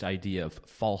Marxist idea of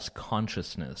false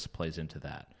consciousness plays into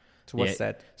that. So what's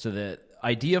that? So the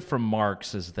idea from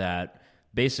Marx is that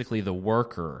basically the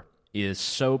worker is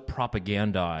so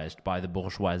propagandized by the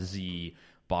bourgeoisie,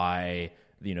 by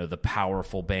the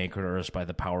powerful bankers, by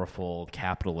the powerful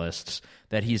capitalists,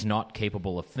 that he's not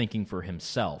capable of thinking for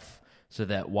himself. So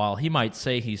that while he might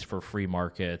say he's for free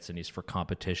markets and he's for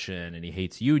competition and he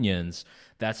hates unions,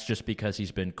 that's just because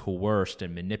he's been coerced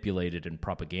and manipulated and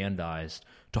propagandized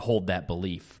to hold that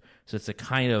belief. So it's a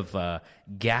kind of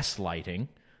gaslighting,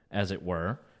 as it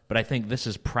were. But I think this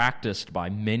is practiced by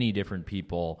many different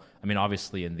people. I mean,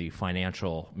 obviously in the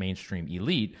financial mainstream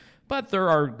elite, but there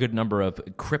are a good number of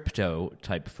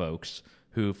crypto-type folks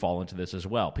who fall into this as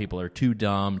well. People are too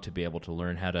dumb to be able to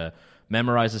learn how to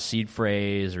memorize a seed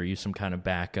phrase or use some kind of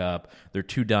backup. They're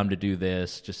too dumb to do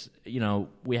this. Just,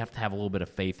 we have to have a little bit of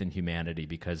faith in humanity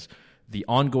because the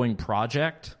ongoing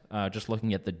project, just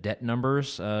looking at the debt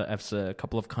numbers of a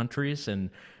couple of countries, and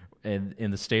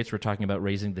in the States, we're talking about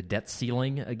raising the debt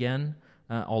ceiling again,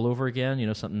 all over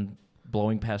again, something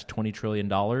blowing past $20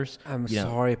 trillion. I'm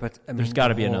sorry, but there's got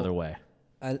to be another way.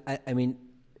 I mean,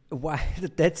 why the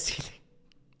debt ceiling?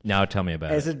 Now tell me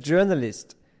about it. As a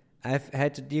journalist, I've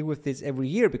had to deal with this every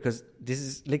year because this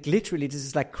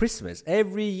is like Christmas.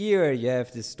 Every year you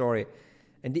have this story.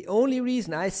 And the only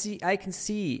reason I can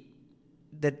see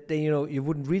that you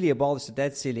wouldn't really abolish the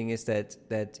debt ceiling is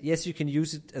that yes, you can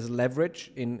use it as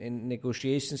leverage in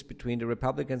negotiations between the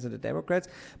Republicans and the Democrats,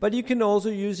 but you can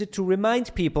also use it to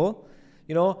remind people,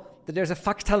 that there's a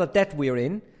fuck ton of debt we're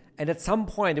in, and at some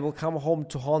point it will come home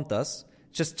to haunt us.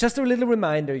 Just a little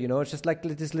reminder, it's just like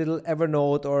this little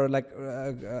Evernote or like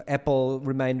Apple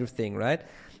reminder thing, right?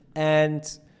 And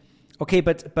okay,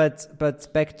 but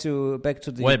back to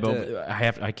the. Wait, but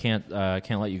I can't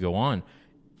let you go on.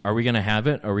 Are we going to have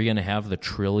it? Are we going to have the $1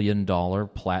 trillion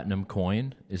platinum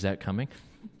coin? Is that coming?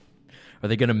 Are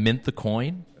they going to mint the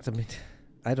coin?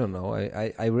 I don't know.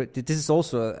 This is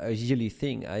also a yearly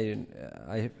thing.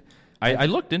 I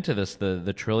looked into this. The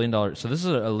 $1 trillion. So this is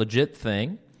a legit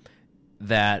thing.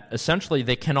 That essentially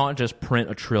they cannot just print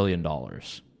 $1 trillion,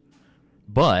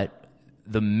 but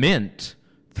the mint,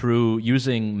 through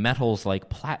using metals like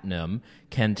platinum,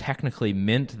 can technically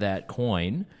mint that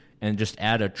coin and just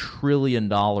add $1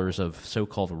 trillion of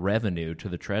so-called revenue to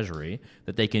the treasury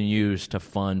that they can use to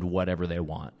fund whatever they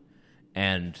want.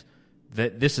 And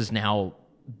this is now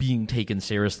being taken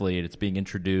seriously, and it's being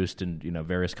introduced in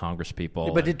various Congress people.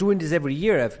 Yeah, but they're doing this every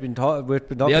year. We've been talking about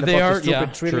the stupid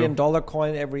 $1 trillion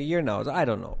coin every year now. So I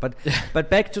don't know, but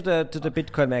back to the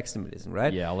Bitcoin maximalism,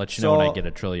 right? Yeah, I'll let you know when I get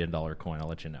 $1 trillion coin. I'll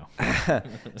let you know.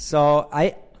 So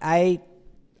I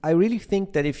really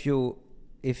think that if you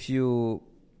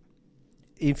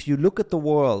look at the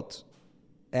world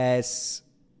as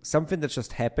something that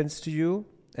just happens to you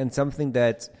and something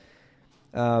that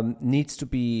needs to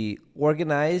be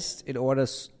organized in order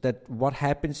that what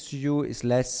happens to you is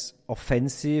less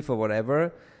offensive or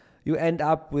whatever, you end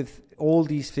up with all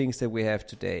these things that we have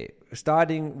today,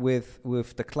 starting with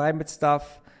the climate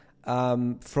stuff,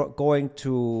 going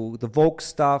to the woke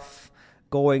stuff,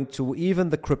 going to even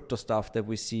the crypto stuff that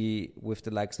we see with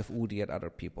the likes of Udi and other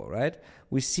people, right?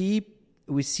 We see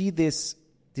this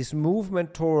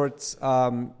movement towards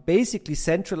basically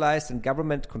centralized and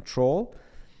government control.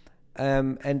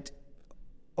 And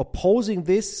opposing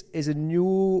this is a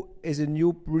new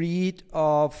breed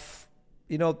of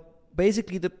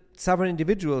basically the sovereign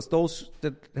individuals, those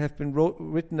that have been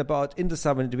written about in the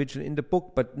sovereign individual in the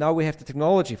book, but now we have the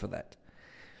technology for that.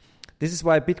 This is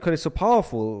why Bitcoin is so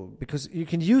powerful, because you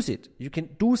can use it, you can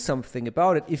do something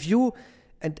about it. If you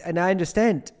and I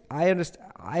understand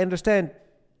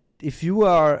if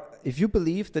you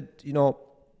believe that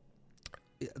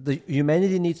the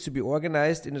humanity needs to be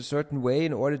organized in a certain way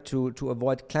in order to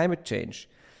avoid climate change.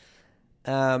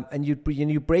 And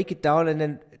you break it down, and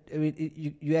then I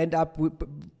mean, you end up with,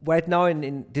 right now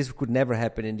in this could never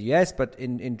happen in the US, but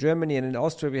in Germany and in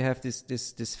Austria we have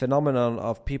this phenomenon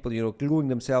of people gluing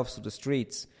themselves to the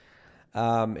streets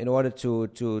in order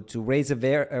to raise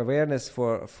awareness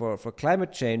for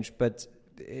climate change, but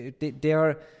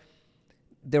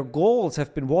their goals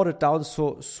have been watered down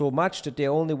so much that they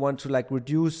only want to like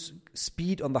reduce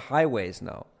speed on the highways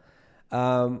now,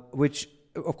 which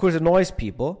of course annoys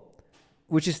people,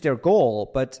 which is their goal,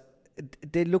 but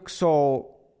they look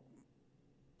so.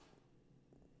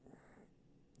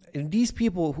 And these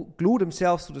people who glue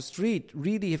themselves to the street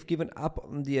really have given up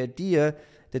on the idea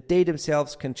that they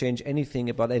themselves can change anything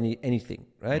about anything,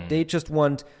 right? They just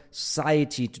want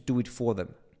society to do it for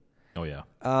them. Oh yeah.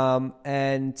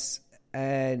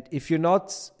 And if you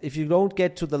don't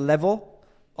get to the level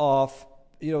of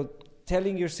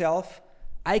telling yourself,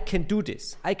 I can do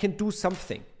this, I can do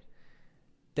something,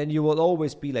 then you will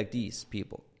always be like these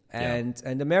people.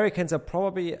 And Americans are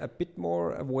probably a bit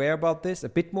more aware about this. They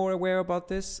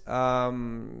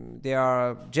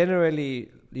are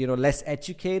generally less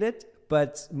educated,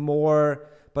 but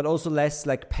also less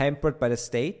like pampered by the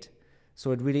state.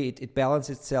 So it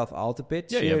balances itself out a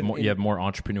bit. Yeah, you have more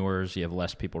entrepreneurs. You have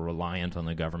less people reliant on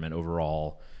the government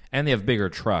overall, and they have bigger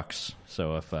trucks.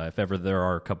 So if ever there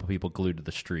are a couple people glued to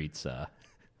the streets, I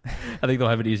think they'll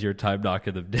have an easier time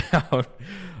knocking them down.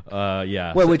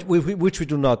 Yeah. Well, which we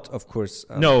do not, of course.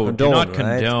 No, do not right?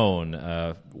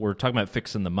 condone. We're talking about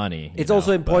fixing the money. It's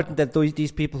also important that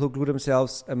these people who glue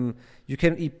themselves, you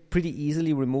can pretty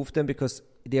easily remove them because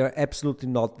they are absolutely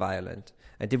not violent,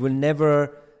 and they will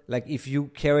never. Like, if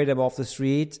you carry them off the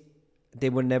street, they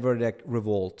will never, like,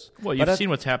 revolt. Well, you've seen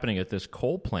what's happening at this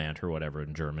coal plant or whatever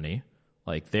in Germany.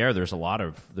 Like, there's all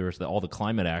the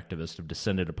climate activists have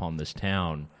descended upon this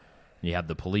town. You have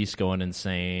the police going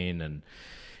insane, and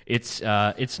it's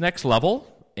next level,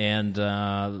 and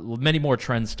many more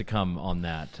trends to come on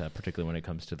that, particularly when it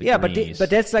comes to the greenies. But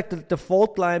that's like the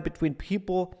fault line between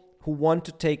people who want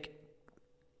to take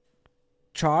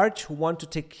charge, who want to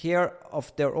take care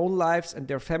of their own lives and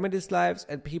their families' lives,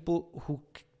 and people who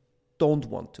don't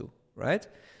want to, right?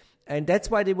 And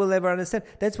that's why they will never understand.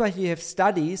 That's why you have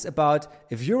studies about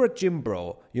if you're a gym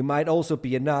bro, you might also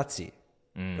be a Nazi,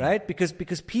 right? Because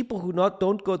people who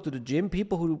don't go to the gym,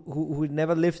 people who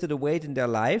never lifted a weight in their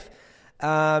life,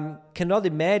 cannot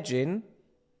imagine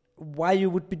why you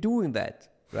would be doing that,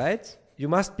 right? You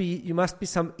must be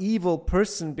some evil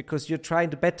person because you're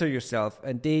trying to better yourself,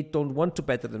 and they don't want to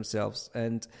better themselves.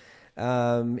 And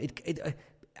it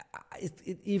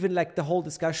even like the whole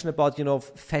discussion about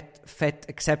fat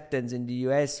acceptance in the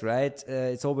US, right?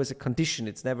 It's always a condition.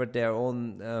 It's never their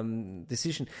own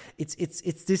decision. It's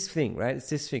this thing, right? It's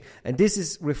this thing, and this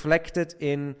is reflected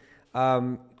in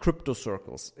crypto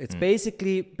circles. It's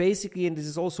basically, and this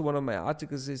is also one of my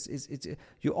articles. Is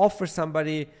you offer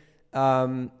somebody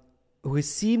who has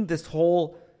seen this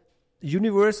whole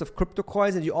universe of crypto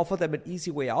coins, and you offer them an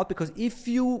easy way out, because if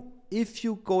you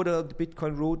go the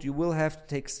Bitcoin route, you will have to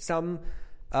take some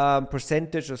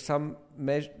percentage or some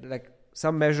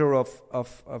measure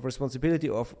of responsibility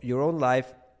of your own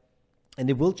life,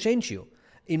 and it will change you,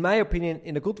 in my opinion,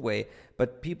 in a good way.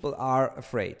 But people are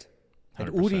afraid, and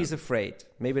 100%. Udi is afraid.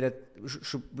 Maybe that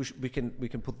we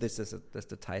can put this as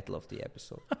the title of the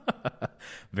episode.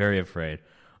 Very afraid.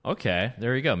 Okay,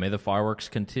 there you go. May the fireworks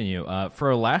continue. For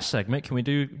our last segment, you want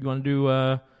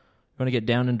to get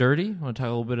down and dirty? You want to talk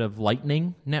a little bit of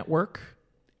Lightning Network?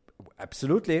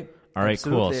 Absolutely. All right,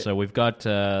 Absolutely. cool. So we've got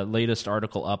latest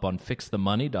article up on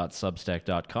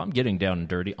fixthemoney.substack.com, getting down and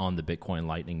dirty on the Bitcoin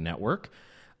Lightning Network.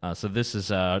 So this is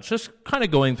just kind of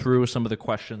going through some of the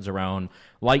questions around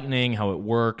Lightning, how it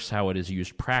works, how it is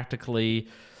used practically.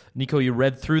 Nico, you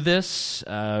read through this.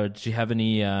 Did you have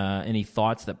any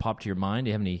thoughts that popped to your mind? Do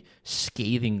you have any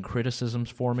scathing criticisms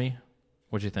for me?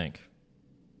 What'd you think?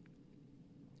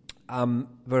 Well,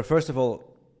 first of all,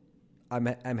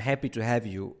 I'm happy to have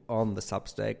you on the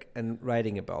Substack and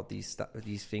writing about these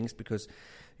things, because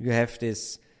you have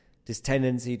this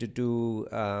tendency to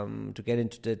get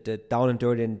into the down and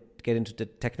dirty and get into the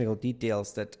technical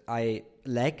details that I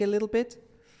lack a little bit.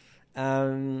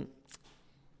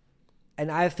 And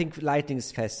I think Lightning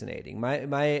is fascinating.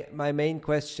 My main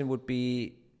question would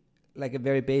be like a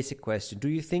very basic question. Do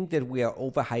you think that we are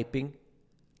overhyping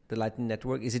the Lightning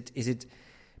Network? Is it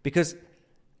because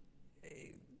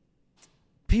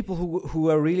people who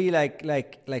are really like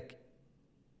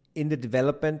in the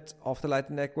development of the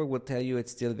Lightning Network will tell you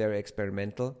it's still very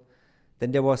experimental.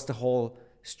 Then there was the whole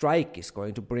strike is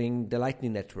going to bring the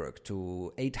Lightning Network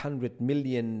to 800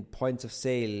 million points of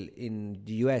sale in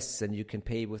the US, and you can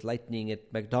pay with Lightning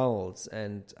at McDonald's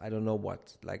and I don't know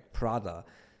what, like Prada.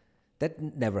 That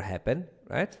never happened,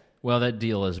 right? Well, that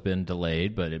deal has been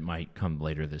delayed, but it might come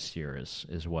later this year,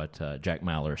 is what Jack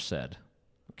Mallers said.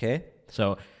 Okay.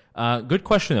 So, good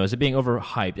question, though. Is it being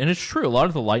overhyped? And it's true. A lot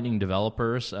of the Lightning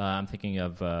developers, I'm thinking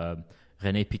of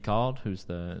René Picard, who's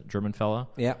the German fella.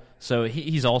 Yeah. So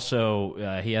he's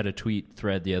also, he had a tweet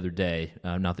thread the other day,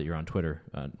 not that you're on Twitter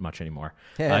much anymore,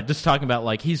 just talking about,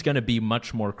 like, he's going to be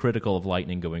much more critical of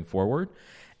Lightning going forward.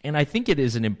 And I think it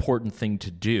is an important thing to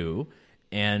do.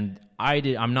 And I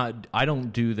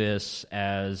don't do this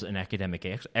as an academic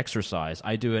exercise.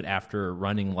 I do it after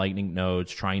running Lightning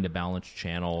nodes, trying to balance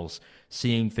channels,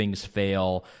 seeing things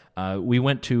fail. We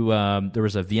went to, there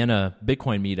was a Vienna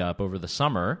Bitcoin meetup over the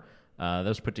summer that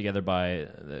was put together by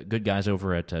the good guys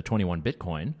over at 21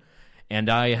 Bitcoin. And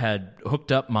I had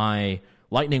hooked up my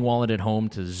Lightning wallet at home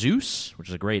to Zeus, which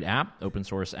is a great app, open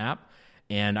source app.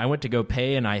 And I went to go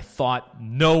pay, and I thought,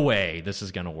 no way this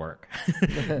is going to work.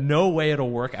 No way it'll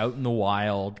work out in the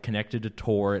wild, connected to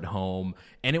Tor at home.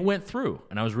 And it went through,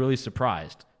 and I was really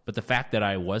surprised. But the fact that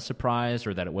I was surprised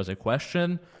or that it was a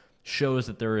question shows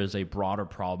that there is a broader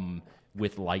problem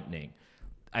with Lightning.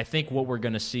 I think what we're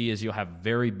going to see is you'll have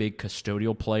very big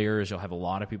custodial players. You'll have a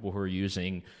lot of people who are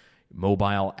using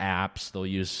mobile apps. They'll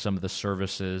use some of the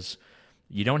services.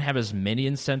 You don't have as many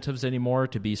incentives anymore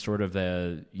to be sort of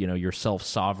your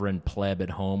self-sovereign pleb at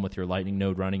home with your Lightning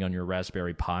node running on your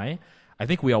Raspberry Pi. I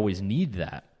think we always need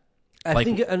that. I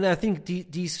think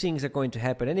these things are going to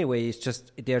happen anyway. It's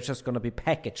just they're just going to be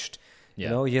packaged. Yeah.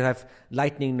 You know, you have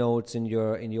Lightning nodes in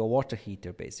your water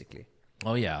heater, basically.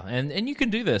 Oh yeah, and you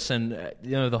can do this, and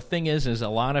the thing is a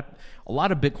lot of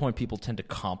Bitcoin people tend to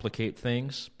complicate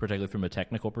things, particularly from a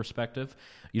technical perspective.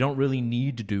 You don't really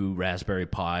need to do Raspberry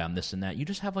Pi on this and that. You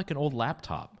just have like an old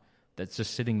laptop that's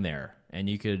just sitting there, and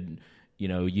you could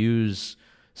use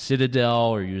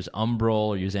Citadel or use Umbrel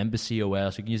or use Embassy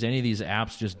OS. You can use any of these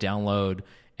apps, just download,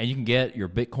 and you can get your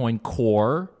Bitcoin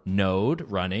Core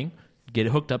node running, get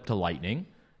it hooked up to Lightning.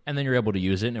 And then you're able to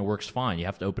use it, and it works fine. You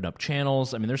have to open up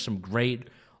channels. I mean, there's some great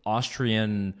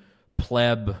Austrian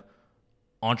pleb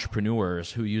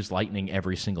entrepreneurs who use Lightning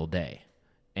every single day.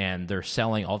 And they're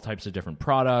selling all types of different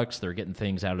products. They're getting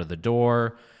things out of the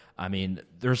door. I mean,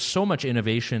 there's so much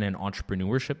innovation and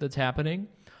entrepreneurship that's happening.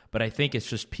 But I think it's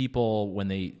just people, when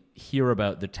they hear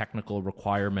about the technical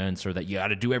requirements or that you got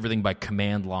to do everything by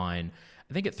command line,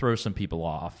 I think it throws some people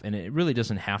off. And it really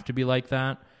doesn't have to be like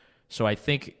that. So I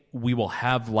think we will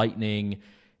have Lightning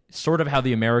sort of how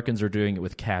the Americans are doing it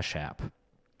with Cash App.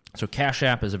 So Cash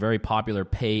App is a very popular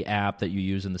pay app that you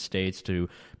use in the States to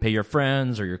pay your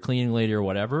friends or your cleaning lady or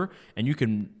whatever. And you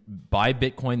can buy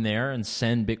Bitcoin there and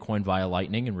send Bitcoin via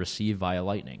Lightning and receive via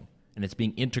Lightning. And it's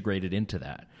being integrated into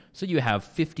that. So you have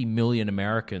 50 million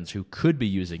Americans who could be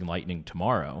using Lightning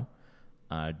tomorrow.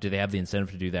 Do they have the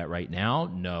incentive to do that right now?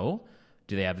 No.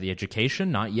 Do they have the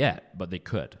education? Not yet, but they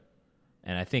could.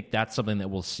 And I think that's something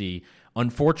that we'll see.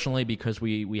 Unfortunately, because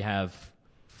we have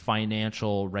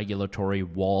financial, regulatory,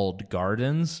 walled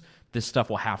gardens, this stuff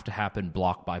will have to happen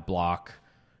block by block,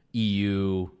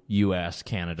 EU, US,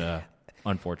 Canada,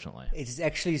 unfortunately. It is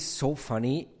actually so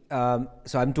funny. So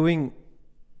I'm doing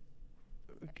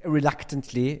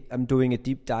a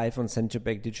deep dive on central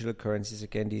bank digital currencies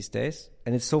again these days.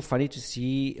 And it's so funny to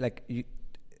see,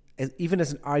 even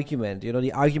as an argument,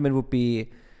 the argument would be,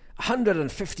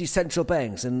 150 central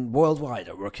banks and worldwide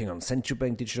are working on central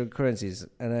bank digital currencies.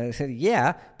 And I said,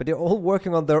 yeah, but they're all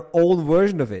working on their own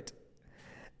version of it.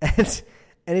 And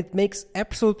it makes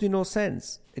absolutely no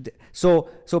sense. So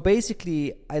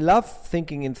basically, I love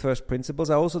thinking in first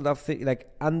principles. I also love there's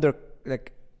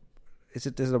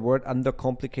a word,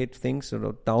 undercomplicate things,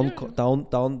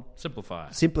 down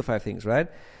simplify things, right?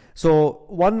 So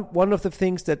one of the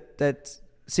things that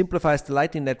simplifies the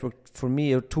Lightning Network for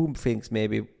me are two things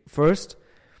maybe. First,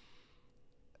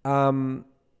 you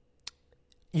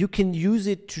can use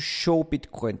it to show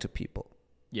Bitcoin to people.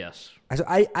 Yes. So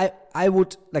I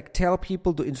would tell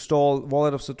people to install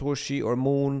Wallet of Satoshi or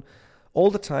Moon all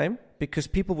the time because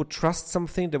people would trust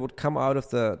something that would come out of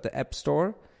the App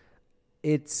Store.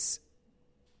 And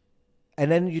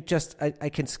then I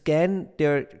can scan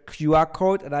their QR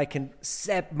code and I can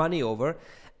zap money over.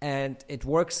 And it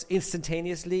works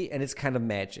instantaneously, and it's kind of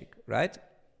magic, right?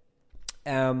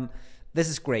 This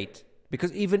is great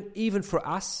because even for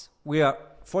us,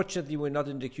 fortunately we're not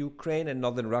in the Ukraine and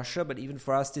not in Russia, but even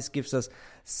for us, this gives us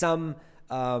some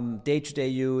day-to-day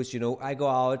use. I go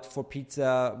out for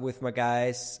pizza with my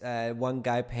guys. One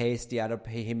guy pays, the other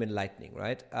pay him in Lightning,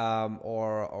 right?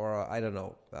 Or I don't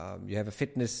know. You have a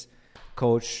fitness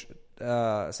coach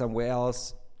somewhere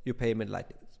else. You pay him in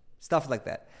Lightning. Stuff like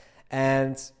that.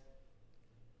 And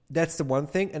that's the one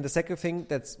thing. And the second thing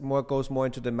goes more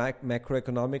into the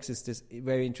macroeconomics is this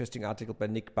very interesting article by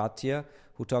Nick Bhatia,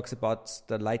 who talks about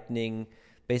the Lightning,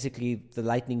 basically the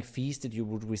Lightning fees that you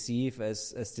would receive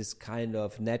as this kind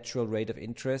of natural rate of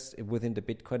interest within the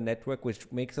Bitcoin network,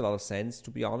 which makes a lot of sense,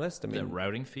 to be honest. I mean, the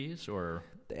routing fees, or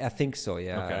I think so.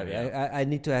 Yeah. Okay, yeah. I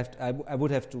need to have. I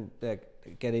would have to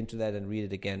get into that and read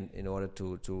it again in order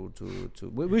to.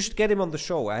 We should get him on the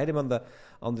show. I had him on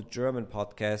the German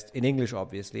podcast in English.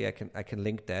 Obviously, I can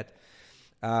link that.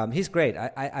 He's great.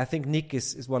 I think Nick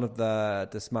is one of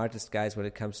the smartest guys when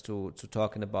it comes to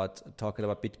talking about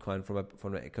Bitcoin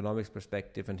from an economics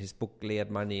perspective. And his book Layered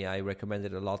Money, I recommend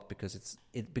it a lot because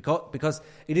because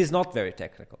it is not very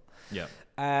technical. Yeah.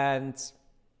 And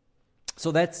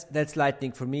so that's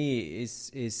Lightning for me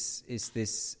is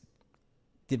this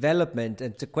development.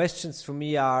 And the questions for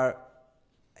me are,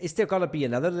 is there going to be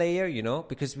another layer,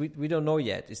 because we don't know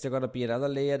yet. Is there going to be another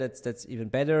layer that's even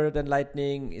better than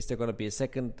Lightning? Is there going to be a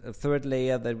third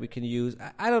layer that we can use?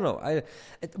 I don't know.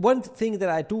 One thing that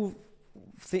I do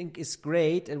think is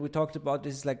great, and we talked about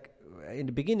this like in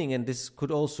the beginning, and this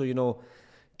could also,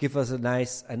 give us a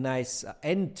nice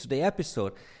end to the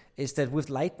episode, is that with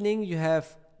Lightning you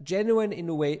have genuine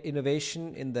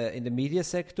innovation in the media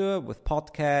sector with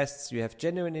podcasts. You have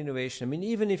genuine innovation. I mean,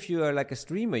 even if you are like a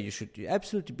streamer, you should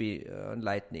absolutely be on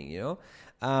Lightning.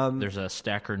 There's a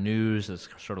Stacker News. It's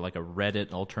sort of like a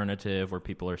Reddit alternative where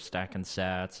people are stacking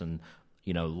sats and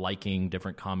liking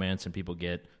different comments, and people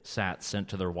get sats sent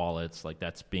to their wallets. Like,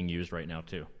 that's being used right now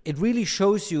too. It really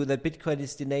shows you that Bitcoin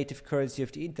is the native currency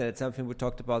of the internet. Something we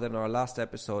talked about in our last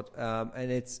episode,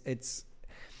 and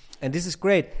and this is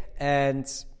great. And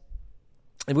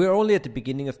we're only at the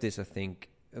beginning of this, I think.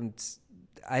 And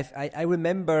I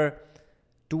remember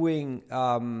doing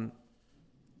an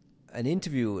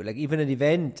interview, like even an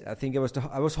event. I think I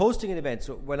was hosting an event.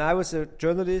 So when I was a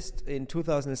journalist in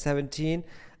 2017,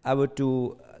 I would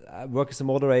work as a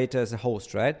moderator, as a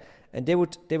host, right? And they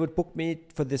would book me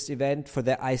for this event for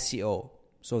their ICO.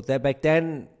 So back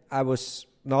then I was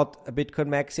not a Bitcoin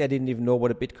maxi. I didn't even know what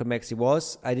a Bitcoin maxi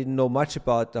was. I didn't know much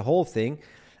about the whole thing.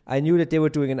 I knew that they were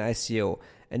doing an ICO,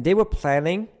 and they were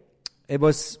planning. It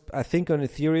was, I think, on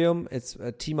Ethereum. It's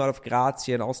a team out of Graz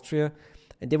here in Austria,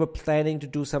 and they were planning to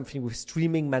do something with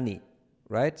streaming money,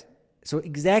 right? So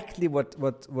exactly what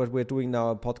we're doing now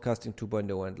on Podcasting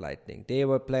 2.0 and Lightning. They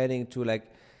were planning to,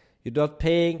 like, you're not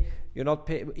paying.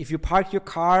 If you park your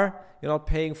car, you're not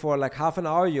paying for like half an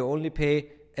hour. You only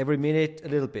pay every minute a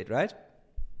little bit, right?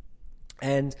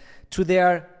 And to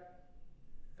their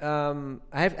I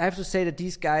have to say that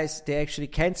these guys, they actually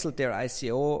canceled their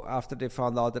ICO after they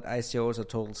found out that ICO is a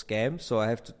total scam. So I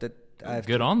have to.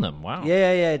 Good on them! Wow.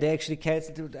 Yeah. They actually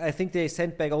canceled. I think they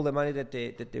sent back all the money that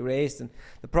they raised, and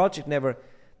the project never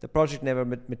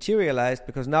materialized,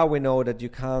 because now we know that you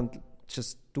can't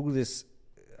just do this.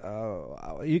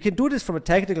 You can do this from a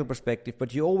technical perspective,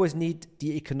 but you always need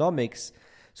the economics,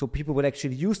 so people would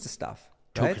actually use the stuff.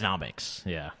 Right? Tokenomics,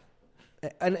 yeah.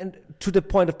 And to the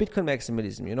point of Bitcoin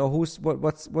maximalism,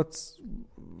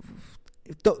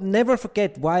 don't never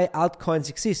forget why altcoins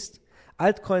exist.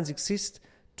 Altcoins exist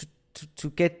to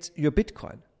get your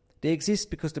Bitcoin. They exist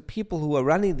because the people who are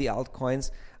running the altcoins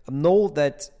know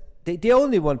that they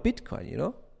only want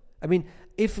Bitcoin. I mean,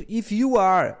 if you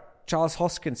are Charles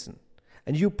Hoskinson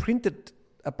and you printed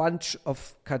a bunch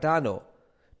of Cardano,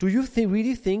 do you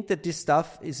really think that this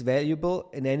stuff is valuable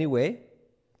in any way?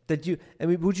 Would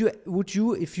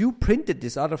you, if you printed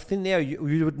this out of thin air,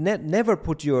 you would never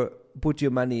put your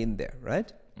money in there, right?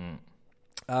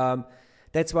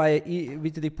 That's why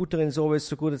Vitalik Buterin is always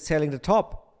so good at selling the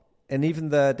top, and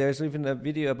there's even a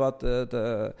video about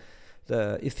the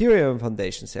Ethereum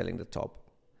Foundation selling the top.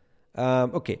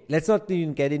 Okay, let's not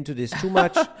even get into this too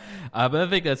much. But I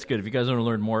think that's good. If you guys want to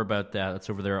learn more about that, that's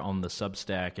over there on the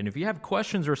Substack. And if you have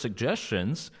questions or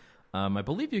suggestions, I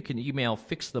believe you can email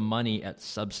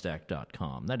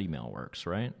fixthemoney@substack.com. That email works,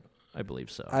 right? I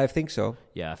believe so. I think so.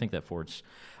 Yeah, I think that forwards.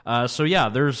 So yeah,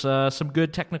 there's some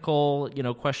good technical,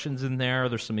 questions in there.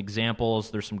 There's some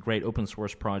examples. There's some great open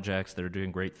source projects that are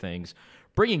doing great things,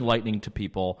 bringing Lightning to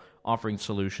people, offering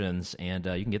solutions, and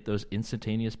you can get those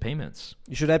instantaneous payments.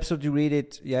 You should absolutely read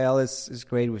it. Yael is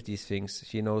great with these things.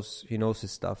 He knows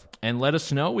his stuff. And let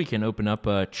us know. We can open up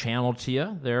a channel to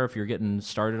you there if you're getting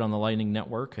started on the Lightning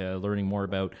Network, learning more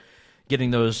about getting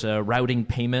those routing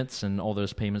payments and all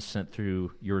those payments sent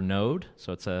through your node.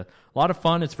 So it's a lot of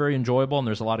fun. It's very enjoyable, and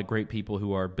there's a lot of great people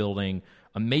who are building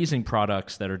amazing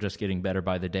products that are just getting better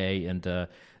by the day. And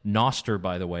Nostr,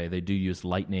 by the way, they do use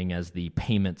Lightning as the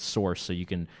payment source, so you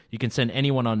can send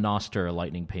anyone on Nostr a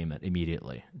Lightning payment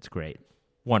immediately. It's great.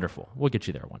 Wonderful. We'll get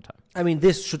you there one time. I mean,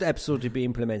 this should absolutely be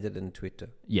implemented in Twitter.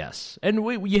 Yes. And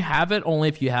you have it only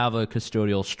if you have a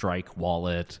custodial Strike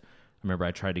wallet. Remember,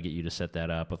 I tried to get you to set that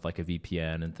up with like a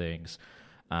VPN and things.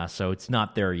 So it's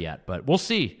not there yet, but we'll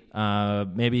see.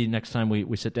 Maybe next time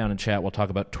we sit down and chat, we'll talk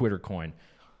about Twitter Coin.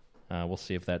 We'll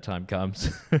see if that time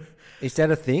comes. Is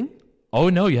that a thing? Oh,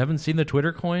 no, you haven't seen the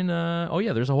Twitter Coin? Oh,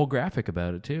 yeah, there's a whole graphic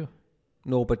about it, too.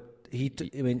 No, but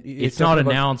it's not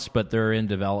announced, but they're in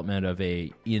development of a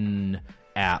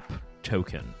in-app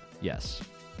token. Yes.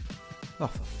 Oh,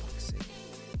 for fuck's sake.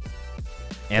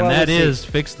 And that is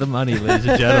Fix the Money, ladies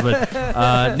and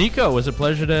gentlemen. Nico, it was a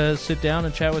pleasure to sit down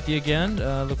and chat with you again.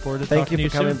 Look forward to talking to you soon. Thank you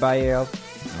for coming by,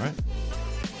 Eyal. All right.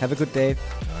 Have a good day.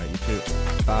 All right, you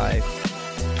too. Bye.